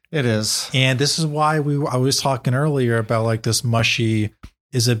silly It is. And this is why I was talking earlier about like this mushy,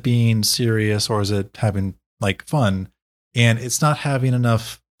 is it being serious or is it having like fun? And it's not having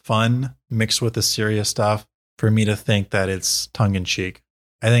enough fun mixed with the serious stuff for me to think that it's tongue in cheek.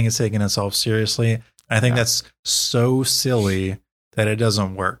 I think it's taking itself seriously. I think that's so silly that it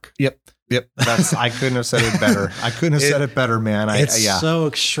doesn't work. Yep. That's I couldn't have said it better. I couldn't have said it better, man. It's so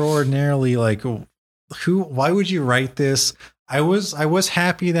extraordinarily like why would you write this? I was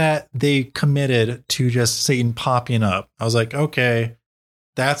happy that they committed to just Satan popping up. I was like, okay,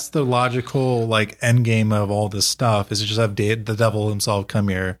 that's the logical like end game of all this stuff is to just have the devil himself come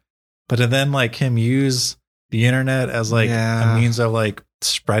here. But to then like him use the internet as like a means of like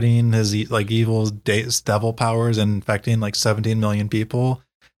spreading his like evil devil powers and infecting like 17 million people,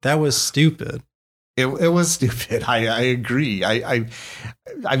 that was stupid. It was stupid. I agree.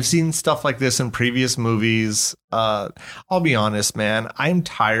 I've seen stuff like this in previous movies. I'll be honest, man. I'm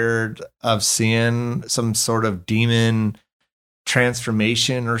tired of seeing some sort of demon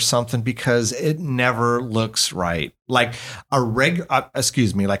transformation or something because it never looks right. Like like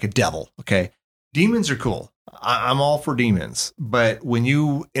a devil. Okay. Demons are cool. I'm all for demons. But when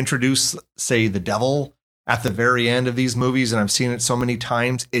you introduce, say, the devil at the very end of these movies, and I've seen it so many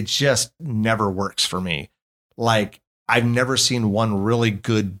times, it just never works for me. Like, I've never seen one really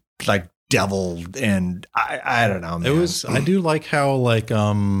good, like, devil, and I don't know, man. I do like how, like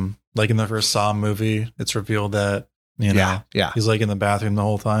in the first Saw movie, it's revealed that, you know, he's, like, in the bathroom the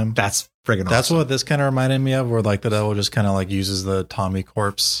whole time. That's friggin' awesome. That's what this kind of reminded me of, where, like, the devil just kind of, like, uses the Tommy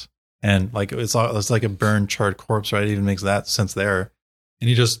corpse, and, like, it's like a burned, charred corpse, right? It even makes that sense there. And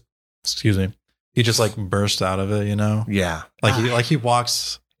he just like burst out of it, you know? Yeah. Like he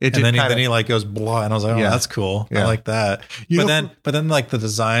walks and then he like goes blah, and I was like, oh, that's cool. Yeah. I like that. But then like the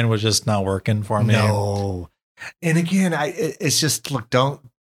design was just not working for me. No. And again, it's just, look, don't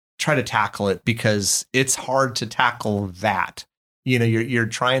try to tackle it because it's hard to tackle that. You know, you're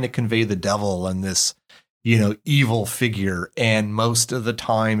trying to convey the devil and this, you know, evil figure, and most of the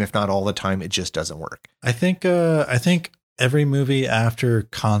time, if not all the time, it just doesn't work. I think every movie after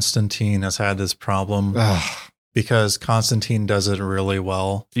Constantine has had this problem because Constantine does it really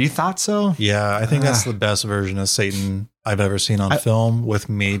well. You thought so? Yeah, I think that's the best version of Satan I've ever seen on film, with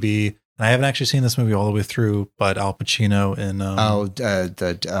maybe, and I haven't actually seen this movie all the way through, but Al Pacino in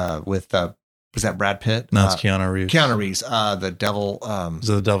was that Brad Pitt? No, it's Keanu Reeves. Keanu Reeves, the devil. Is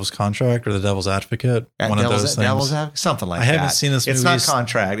it The Devil's Contract or The Devil's Advocate? One of those things. Devil's Advocate, something like that. I haven't seen this movie. It's not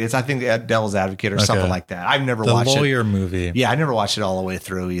Contract. It's, I think, Devil's Advocate or something like that. I've never watched it. The lawyer movie. Yeah, I never watched it all the way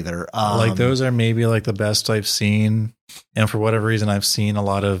through either. Like, those are maybe like the best I've seen. And for whatever reason, I've seen a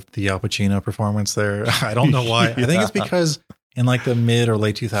lot of the Al Pacino performance there. I don't know why. I think it's because in like the mid or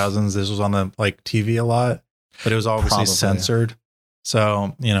late 2000s, this was on the like TV a lot, but it was obviously censored.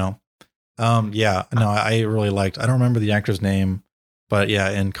 So, you know. I really liked, I don't remember the actor's name, but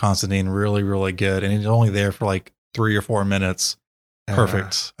yeah, in Constantine, really, really good. And he's only there for like 3 or 4 minutes.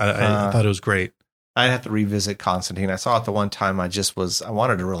 Perfect. I thought it was great. I'd have to revisit Constantine. I saw it the one time. I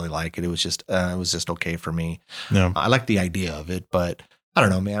wanted to really like it. It was just okay for me. Yeah. I like the idea of it, but I don't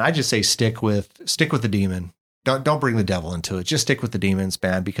know, man. I just say stick with the demon. Don't bring the devil into it. Just stick with the demons,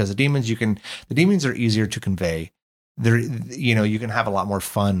 man, because the demons are easier to convey. There, you know, you can have a lot more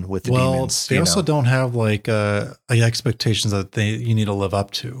fun with the demons. They also don't have like expectations that you need to live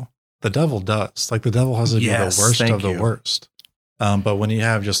up to. The devil does. Like, the devil has to be the worst of the worst. But when you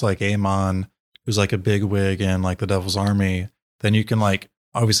have just like Amon, who's like a big wig in like the devil's army, then you can like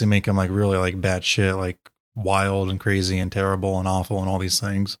obviously make him like really like bad shit, like wild and crazy and terrible and awful and all these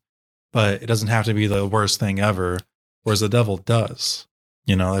things. But it doesn't have to be the worst thing ever, whereas the devil does.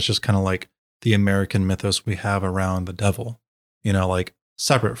 You know, that's just kind of like the American mythos we have around the devil, you know, like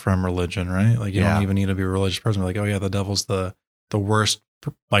separate from religion, right? Like, you don't even need to be a religious person. Like, oh yeah, the devil's the worst,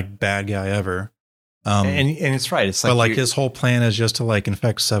 like, bad guy ever. And it's right. It's like, but like his whole plan is just to like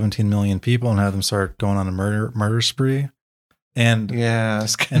infect 17 million people and have them start going on a murder spree. And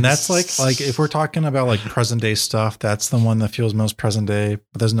and that's like if we're talking about like present day stuff, that's the one that feels most present day.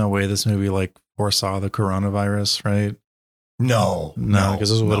 But there's no way this movie like foresaw the coronavirus, right? No,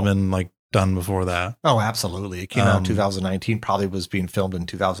 because this would have been like done before that. Oh, absolutely. It came out in 2019, probably was being filmed in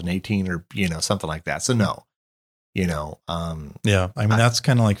 2018 or, you know, something like that. So no, you know, I mean, that's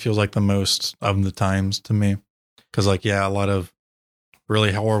kind of like feels like the most of the times to me. Cause like, a lot of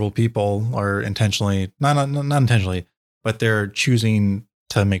really horrible people are intentionally, not intentionally, but they're choosing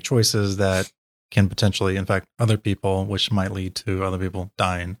to make choices that can potentially infect other people, which might lead to other people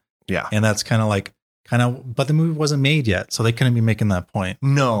dying. Yeah. And that's but the movie wasn't made yet, so they couldn't be making that point.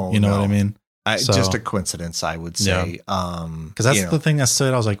 No, you know what I mean? So- just a coincidence, I would say. Because that's the thing that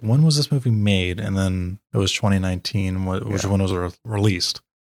said, I was like, when was this movie made? And then it was 2019, which one was released.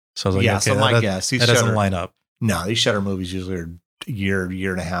 So I was like, yeah, okay, so my guess, that doesn't line up. No, these Shudder movies usually are a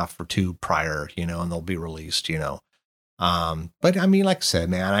year and a half or two prior, and they'll be released, But I mean, like I said,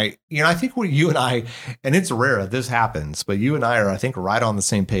 man, I think you and I, and it's rare that this happens, but you and I are, I think, right on the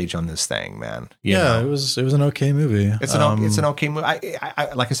same page on this thing, man. You know? It was an okay movie. It's an okay movie.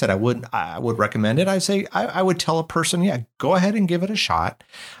 I like I said, I would recommend it. I'd say I would tell a person, yeah, go ahead and give it a shot.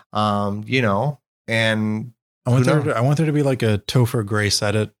 And I want there to be like a Topher Grace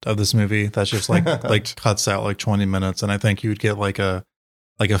edit of this movie that's just like cuts out like 20 minutes, and I think you would get like a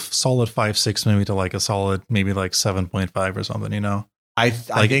solid 5.6 maybe to like a solid maybe like 7.5 or something. I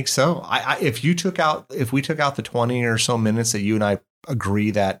think so. If we took out the 20 or so minutes that you and I agree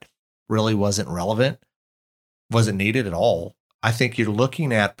that really wasn't relevant, wasn't needed at all, I think you're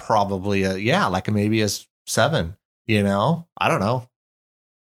looking at probably maybe a 7. I don't know,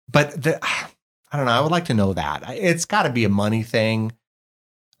 but I don't know. I would like to know that. It's got to be a money thing.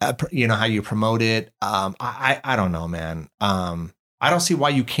 How you promote it. I don't know, man. I don't see why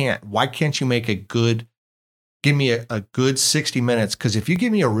you can't. Why can't you make give me a good 60 minutes? Because if you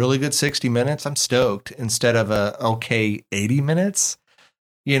give me a really good 60 minutes, I'm stoked, instead of a okay 80 minutes.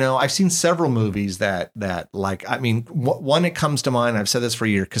 I've seen several movies that like, I mean, one that comes to mind, I've said this for a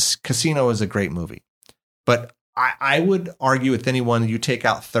year, Casino is a great movie. But I would argue with anyone, you take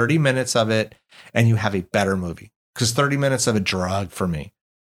out 30 minutes of it and you have a better movie, because 30 minutes of a drug for me.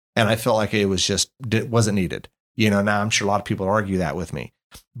 And I felt like it wasn't needed. Now I'm sure a lot of people argue that with me,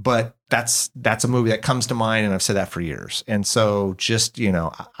 but that's a movie that comes to mind. And I've said that for years. And so just,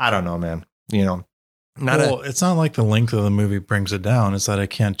 I don't know, man, it's not like the length of the movie brings it down. It's that it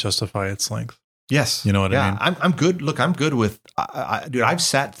can't justify its length. Yes. You know what I mean? I'm good. Look, I'm good with, dude, I've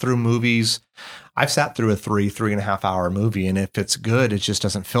sat through movies. I've sat through a 3.5 hour movie, and if it's good, it just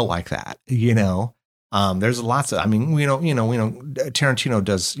doesn't feel like that. There's lots of, I mean, we know, Tarantino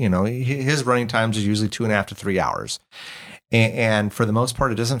does, his running times is usually 2.5 to 3 hours. And for the most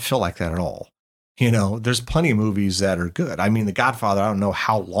part, it doesn't feel like that at all. There's plenty of movies that are good. I mean, The Godfather, I don't know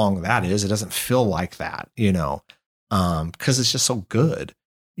how long that is. It doesn't feel like that, because it's just so good.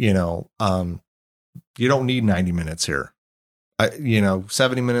 You don't need 90 minutes here.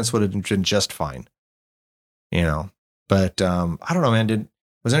 70 minutes would have been just fine. But I don't know, man.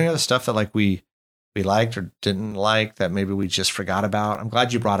 Was there any other stuff that like we liked or didn't like that maybe we just forgot about? I'm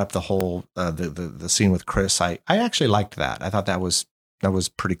glad you brought up the whole the scene with Chris. I actually liked that. I thought that was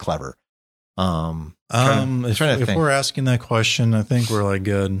pretty clever. If we're asking that question, I think we're like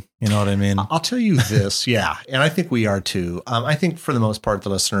good. You know what I mean? I'll tell you this. Yeah. And I think we are too. I think for the most part,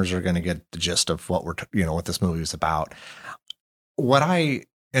 the listeners are going to get the gist of what what this movie is about.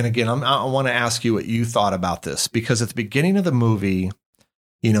 And again, I want to ask you what you thought about this, because at the beginning of the movie,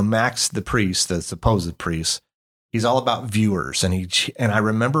 Max, the priest, the supposed priest, he's all about viewers. And I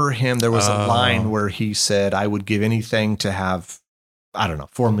remember him, there was a line where he said, I would give anything to have, I don't know,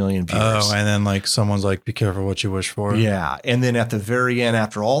 4 million viewers. Oh, and then like someone's like, be careful what you wish for. Yeah. And then at the very end,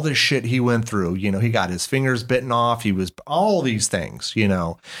 after all this shit he went through, he got his fingers bitten off. He was all these things,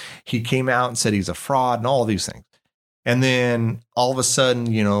 he came out and said he's a fraud and all these things. And then all of a sudden,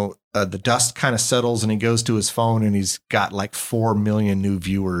 the dust kind of settles and he goes to his phone and he's got like 4 million new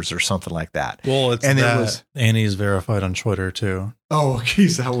viewers or something like that. Well, and he's verified on Twitter too. Oh,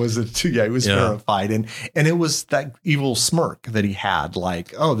 geez, that was it too. Yeah, he was verified. And it was that evil smirk that he had,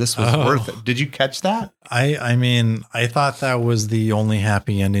 like, oh, this was worth it. Did you catch that? I mean, I thought that was the only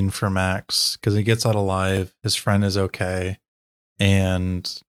happy ending for Max, because he gets out alive. His friend is okay. And,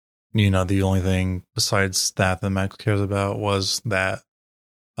 the only thing besides that Max cares about was that.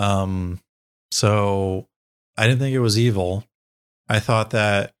 So I didn't think it was evil. I thought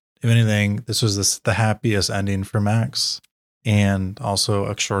that, if anything, this was the happiest ending for Max, and also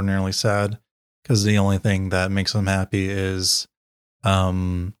extraordinarily sad, because the only thing that makes him happy is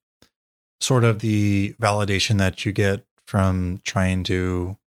sort of the validation that you get from trying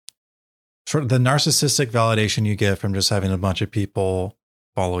to, sort of the narcissistic validation you get from just having a bunch of people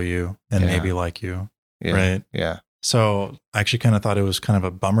follow you and maybe like you. Yeah. Right. Yeah. So I actually kind of thought it was kind of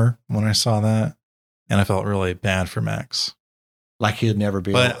a bummer when I saw that, and I felt really bad for Max. Like he'd never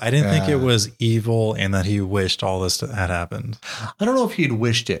be. But I didn't think it was evil and that he wished all this had happened. I don't know if he'd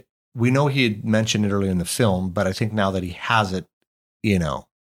wished it. We know he had mentioned it earlier in the film, but I think now that he has it,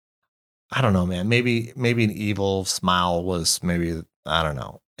 I don't know, man. Maybe an evil smile was maybe, I don't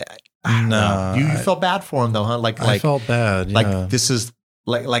know. No, you felt bad for him though, huh? Like I felt bad. Yeah. Like this is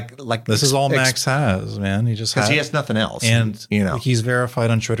like This is all Max has, man. He just because he has, has nothing else, and you know. he's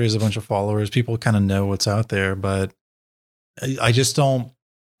verified on Twitter. He has a bunch of followers. People kind of know what's out there, but I just don't.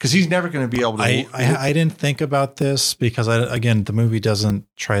 Because he's never going to be able to. I didn't think about this because again, the movie doesn't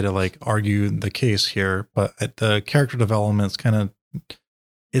try to like argue the case here, but the character development's kind of,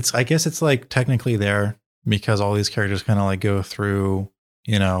 I guess it's like technically there because all these characters kind of like go through,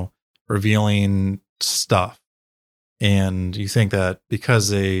 you know, revealing stuff. And you think that because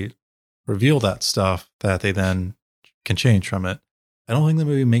they reveal that stuff that they then can change from it. I don't think the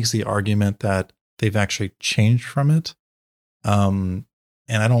movie makes the argument that they've actually changed from it.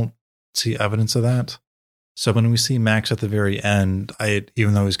 And I don't see evidence of that. So when we see Max at the very end,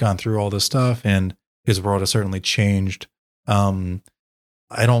 even though he's gone through all this stuff and his world has certainly changed,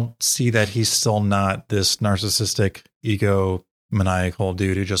 I don't see that he's still not this narcissistic, egomaniacal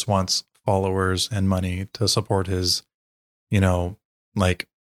dude who just wants followers and money to support his, you know, like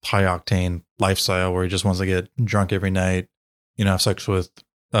high octane lifestyle where he just wants to get drunk every night, you know, have sex with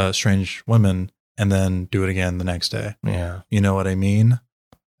strange women and then do it again the next day. Yeah. You know what I mean?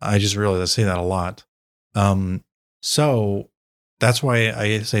 I just realized I say that a lot. So that's why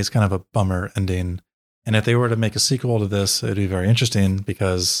I say it's kind of a bummer ending. And if they were to make a sequel to this, it'd be very interesting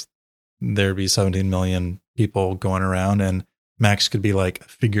because there'd be 17 million people going around and Max could be like a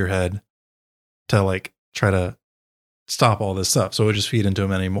figurehead to like try to stop all this stuff. So it would just feed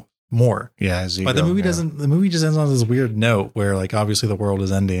into him more. Yeah. But the movie doesn't, the movie just ends on this weird note where like obviously the world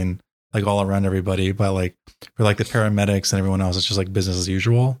is ending like all around everybody, but like for like the paramedics and everyone else, it's just like business as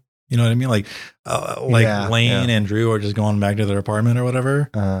usual. You know what I mean? Like Lane and Drew are just going back to their apartment or whatever.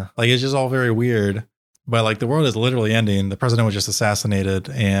 Like it's just all very weird. But like the world is literally ending. The president was just assassinated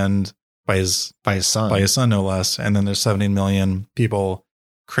and by his son, no less. And then there's 17 million people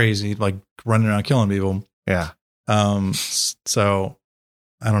crazy, like running around killing people. Yeah. So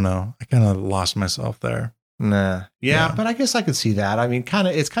I don't know. I kind of lost myself there. Nah. Yeah, but I guess I could see that. I mean,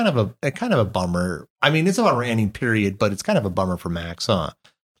 it's kind of a bummer. I mean, it's a bummer ending period, but it's kind of a bummer for Max, huh?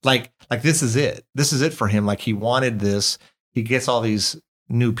 Like this is it. This is it for him. Like he wanted this. He gets all these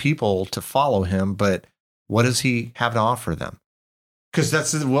new people to follow him, but what does he have to offer them? Because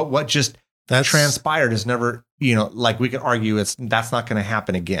that's what just transpired is never, you know, like we could argue that's not going to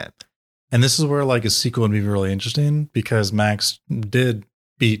happen again. And this is where like a sequel would be really interesting because Max did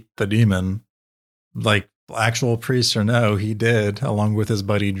beat the demon, like actual priest or no, he did, along with his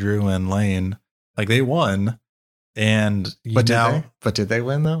buddy Drew and Lane. Like they won. And but did they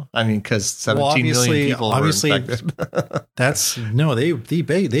win though? I mean, because 17 million people were infected.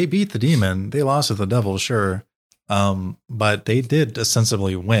 They beat the demon. They lost to the devil, sure. But they did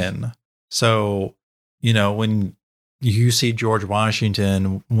ostensibly win. So, you know, when you see George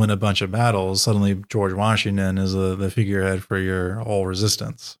Washington win a bunch of battles, suddenly George Washington is the figurehead for your whole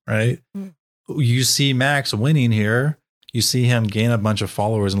resistance, right? Mm. You see Max winning here. You see him gain a bunch of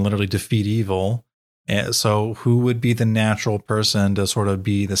followers and literally defeat evil. And so who would be the natural person to sort of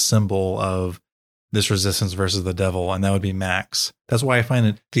be the symbol of this resistance versus the devil? And that would be Max. That's why I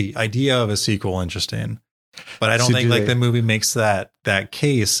find the idea of a sequel interesting. But I don't think like the movie makes that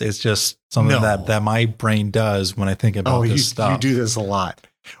case. It's just something that my brain does when I think about this stuff. You do this a lot.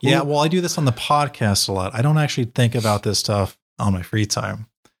 Yeah, well, I do this on the podcast a lot. I don't actually think about this stuff on my free time.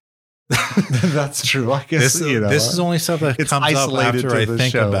 That's true. I guess this is only stuff that comes up after I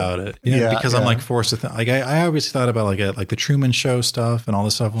think about it. Because I'm like forced to think. Like I obviously thought about like the Truman Show stuff and all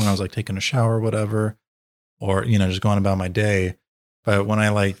this stuff when I was like taking a shower or whatever, or you know just going about my day. But when I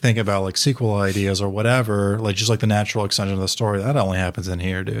like think about like sequel ideas or whatever, like just like the natural extension of the story, that only happens in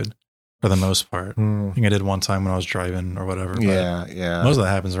here, dude. For the most part, I think I did one time when I was driving or whatever. Yeah. Most of that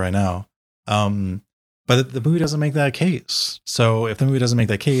happens right now. But the movie doesn't make that case. So if the movie doesn't make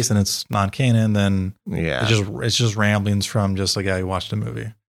that case and it's non-canon, then it's just ramblings from just a guy who watched a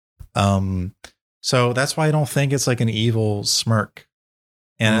movie. So that's why I don't think it's like an evil smirk.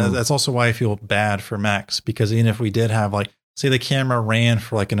 And that's also why I feel bad for Max, because even if we did have like, say the camera ran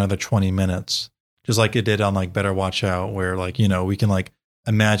for like another 20 minutes, just like it did on like Better Watch Out, where like, you know, we can like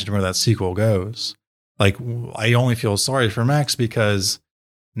imagine where that sequel goes. Like I only feel sorry for Max because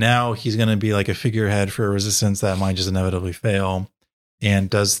now he's going to be like a figurehead for a resistance that might just inevitably fail. And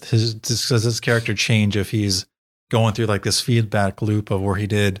does his character change if he's going through like this feedback loop of where he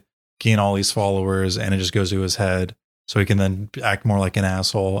did gain all these followers and it just goes to his head, so he can then act more like an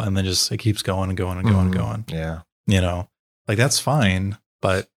asshole, and then just it keeps going and going and going and going. Yeah, you know, like that's fine,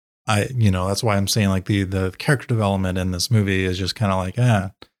 but that's why I'm saying like the character development in this movie is just kind of like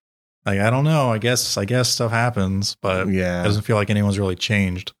like, I don't know. I guess stuff happens, but it doesn't feel like anyone's really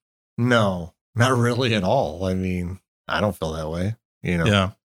changed. No, not really at all. I mean, I don't feel that way. you know.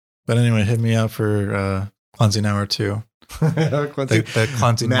 Yeah. But anyway, hit me up for Cleansing Hour 2. The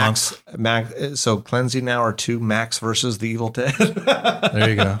cleansing Max. So Cleansing Hour 2, Max versus the Evil Dead. There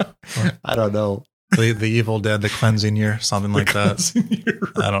you go. I don't know. The Evil Dead, the Cleansing Year, something like that.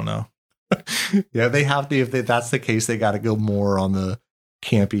 I don't know. Yeah, they have to. If that's the case, they got to go more on the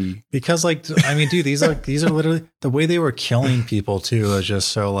campy. Because, like, I mean, dude, these are literally the way they were killing people too is just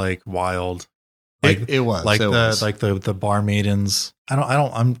so like wild. Like It was like it was. the bar maidens. I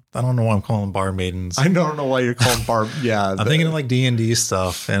don't know why I'm calling them bar maidens. I don't know why you're calling bar. Yeah, I'm thinking of like D&D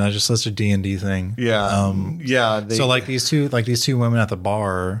stuff, and I just such a D&D thing. Yeah, yeah. So like these two women at the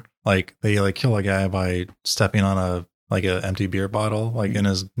bar, like they like kill a guy by stepping on a empty beer bottle like in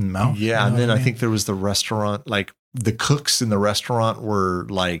his mouth. Yeah, and then I think there was the restaurant, like the cooks in the restaurant were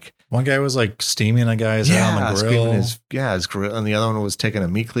like, one guy was like steaming a guy's head on the grill. His grill, and the other one was taking a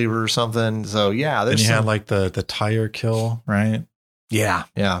meat cleaver or something. So yeah, then you had like the tire kill, right? Yeah.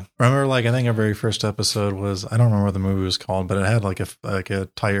 Remember, like I think our very first episode was, I don't remember what the movie was called, but it had like a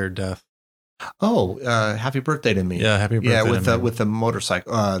tire death. Oh, Happy Birthday to Me. Yeah, Happy Birthday. Yeah, with the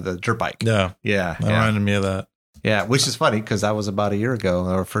motorcycle, the dirt bike. Yeah, that reminded me of that. Yeah, which is funny because that was about a year ago.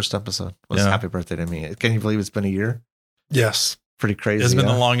 Our first episode was Happy Birthday to Me. Can you believe it's been a year? Yes. Pretty crazy. It's been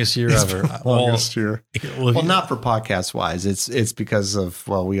the longest year ever. Longest year. Well, not for podcast wise. It's because of,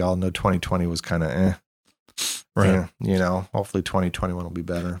 well, we all know 2020 was kind of right. You know, hopefully 2021 will be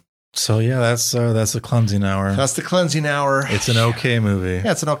better. So yeah, that's the Cleansing Hour. That's the Cleansing Hour. It's an okay movie.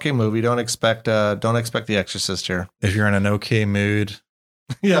 Yeah, it's an okay movie. Don't expect The Exorcist here. If you're in an okay mood.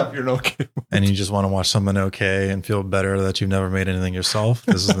 Yeah, if you're in okay mood. And you just want to watch something okay and feel better that you've never made anything yourself,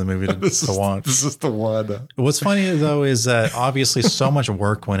 this is the movie to watch. This is the one. What's funny though is that obviously so much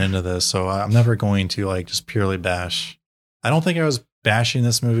work went into this, so I'm never going to like just purely bash. I don't think I was bashing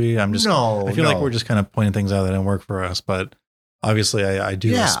this movie. I feel like we're just kind of pointing things out that didn't work for us, but obviously I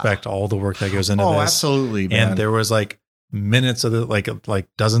do respect all the work that goes into this. Absolutely, man. And there was like minutes of like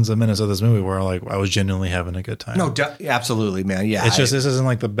dozens of minutes of this movie where like I was genuinely having a good time. No, absolutely, man. Yeah, it's just this isn't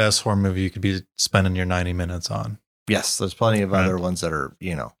like the best horror movie you could be spending your 90 minutes on. Yes, there's plenty of other ones that are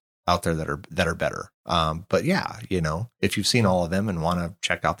out there that are better. But yeah, if you've seen all of them and want to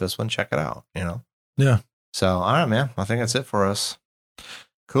check out this one, check it out. Yeah. So all right, man. I think that's it for us.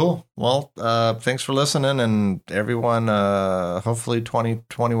 Cool. Well, thanks for listening, and everyone. Hopefully,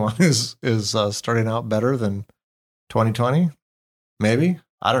 2021 is starting out better than 2020. Maybe,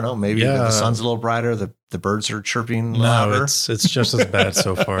 I don't know. Maybe the sun's a little brighter. The birds are chirping louder. No, it's just as bad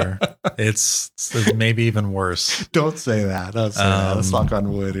so far. It's maybe even worse. Don't say that. Don't say that. Let's knock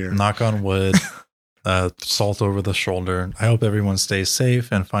on wood here. Knock on wood. Salt over the shoulder. I hope everyone stays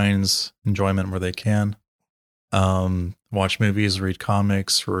safe and finds enjoyment where they can. Watch movies, read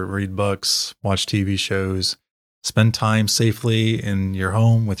comics, read books, watch TV shows, spend time safely in your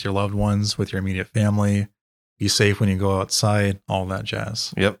home with your loved ones, with your immediate family. Be safe when you go outside, all that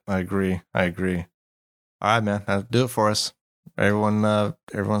jazz. Yep, I agree. All right, man. That'll do it for us. Everyone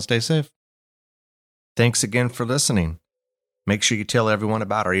stay safe. Thanks again for listening. Make sure you tell everyone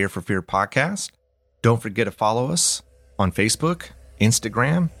about our Ear for Fear podcast. Don't forget to follow us on Facebook,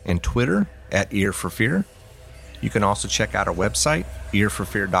 Instagram, and Twitter at Ear for Fear. You can also check out our website,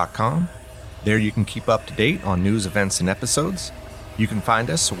 earforfear.com. There you can keep up to date on news, events, and episodes. You can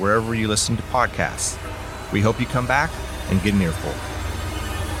find us wherever you listen to podcasts. We hope you come back and get an earful.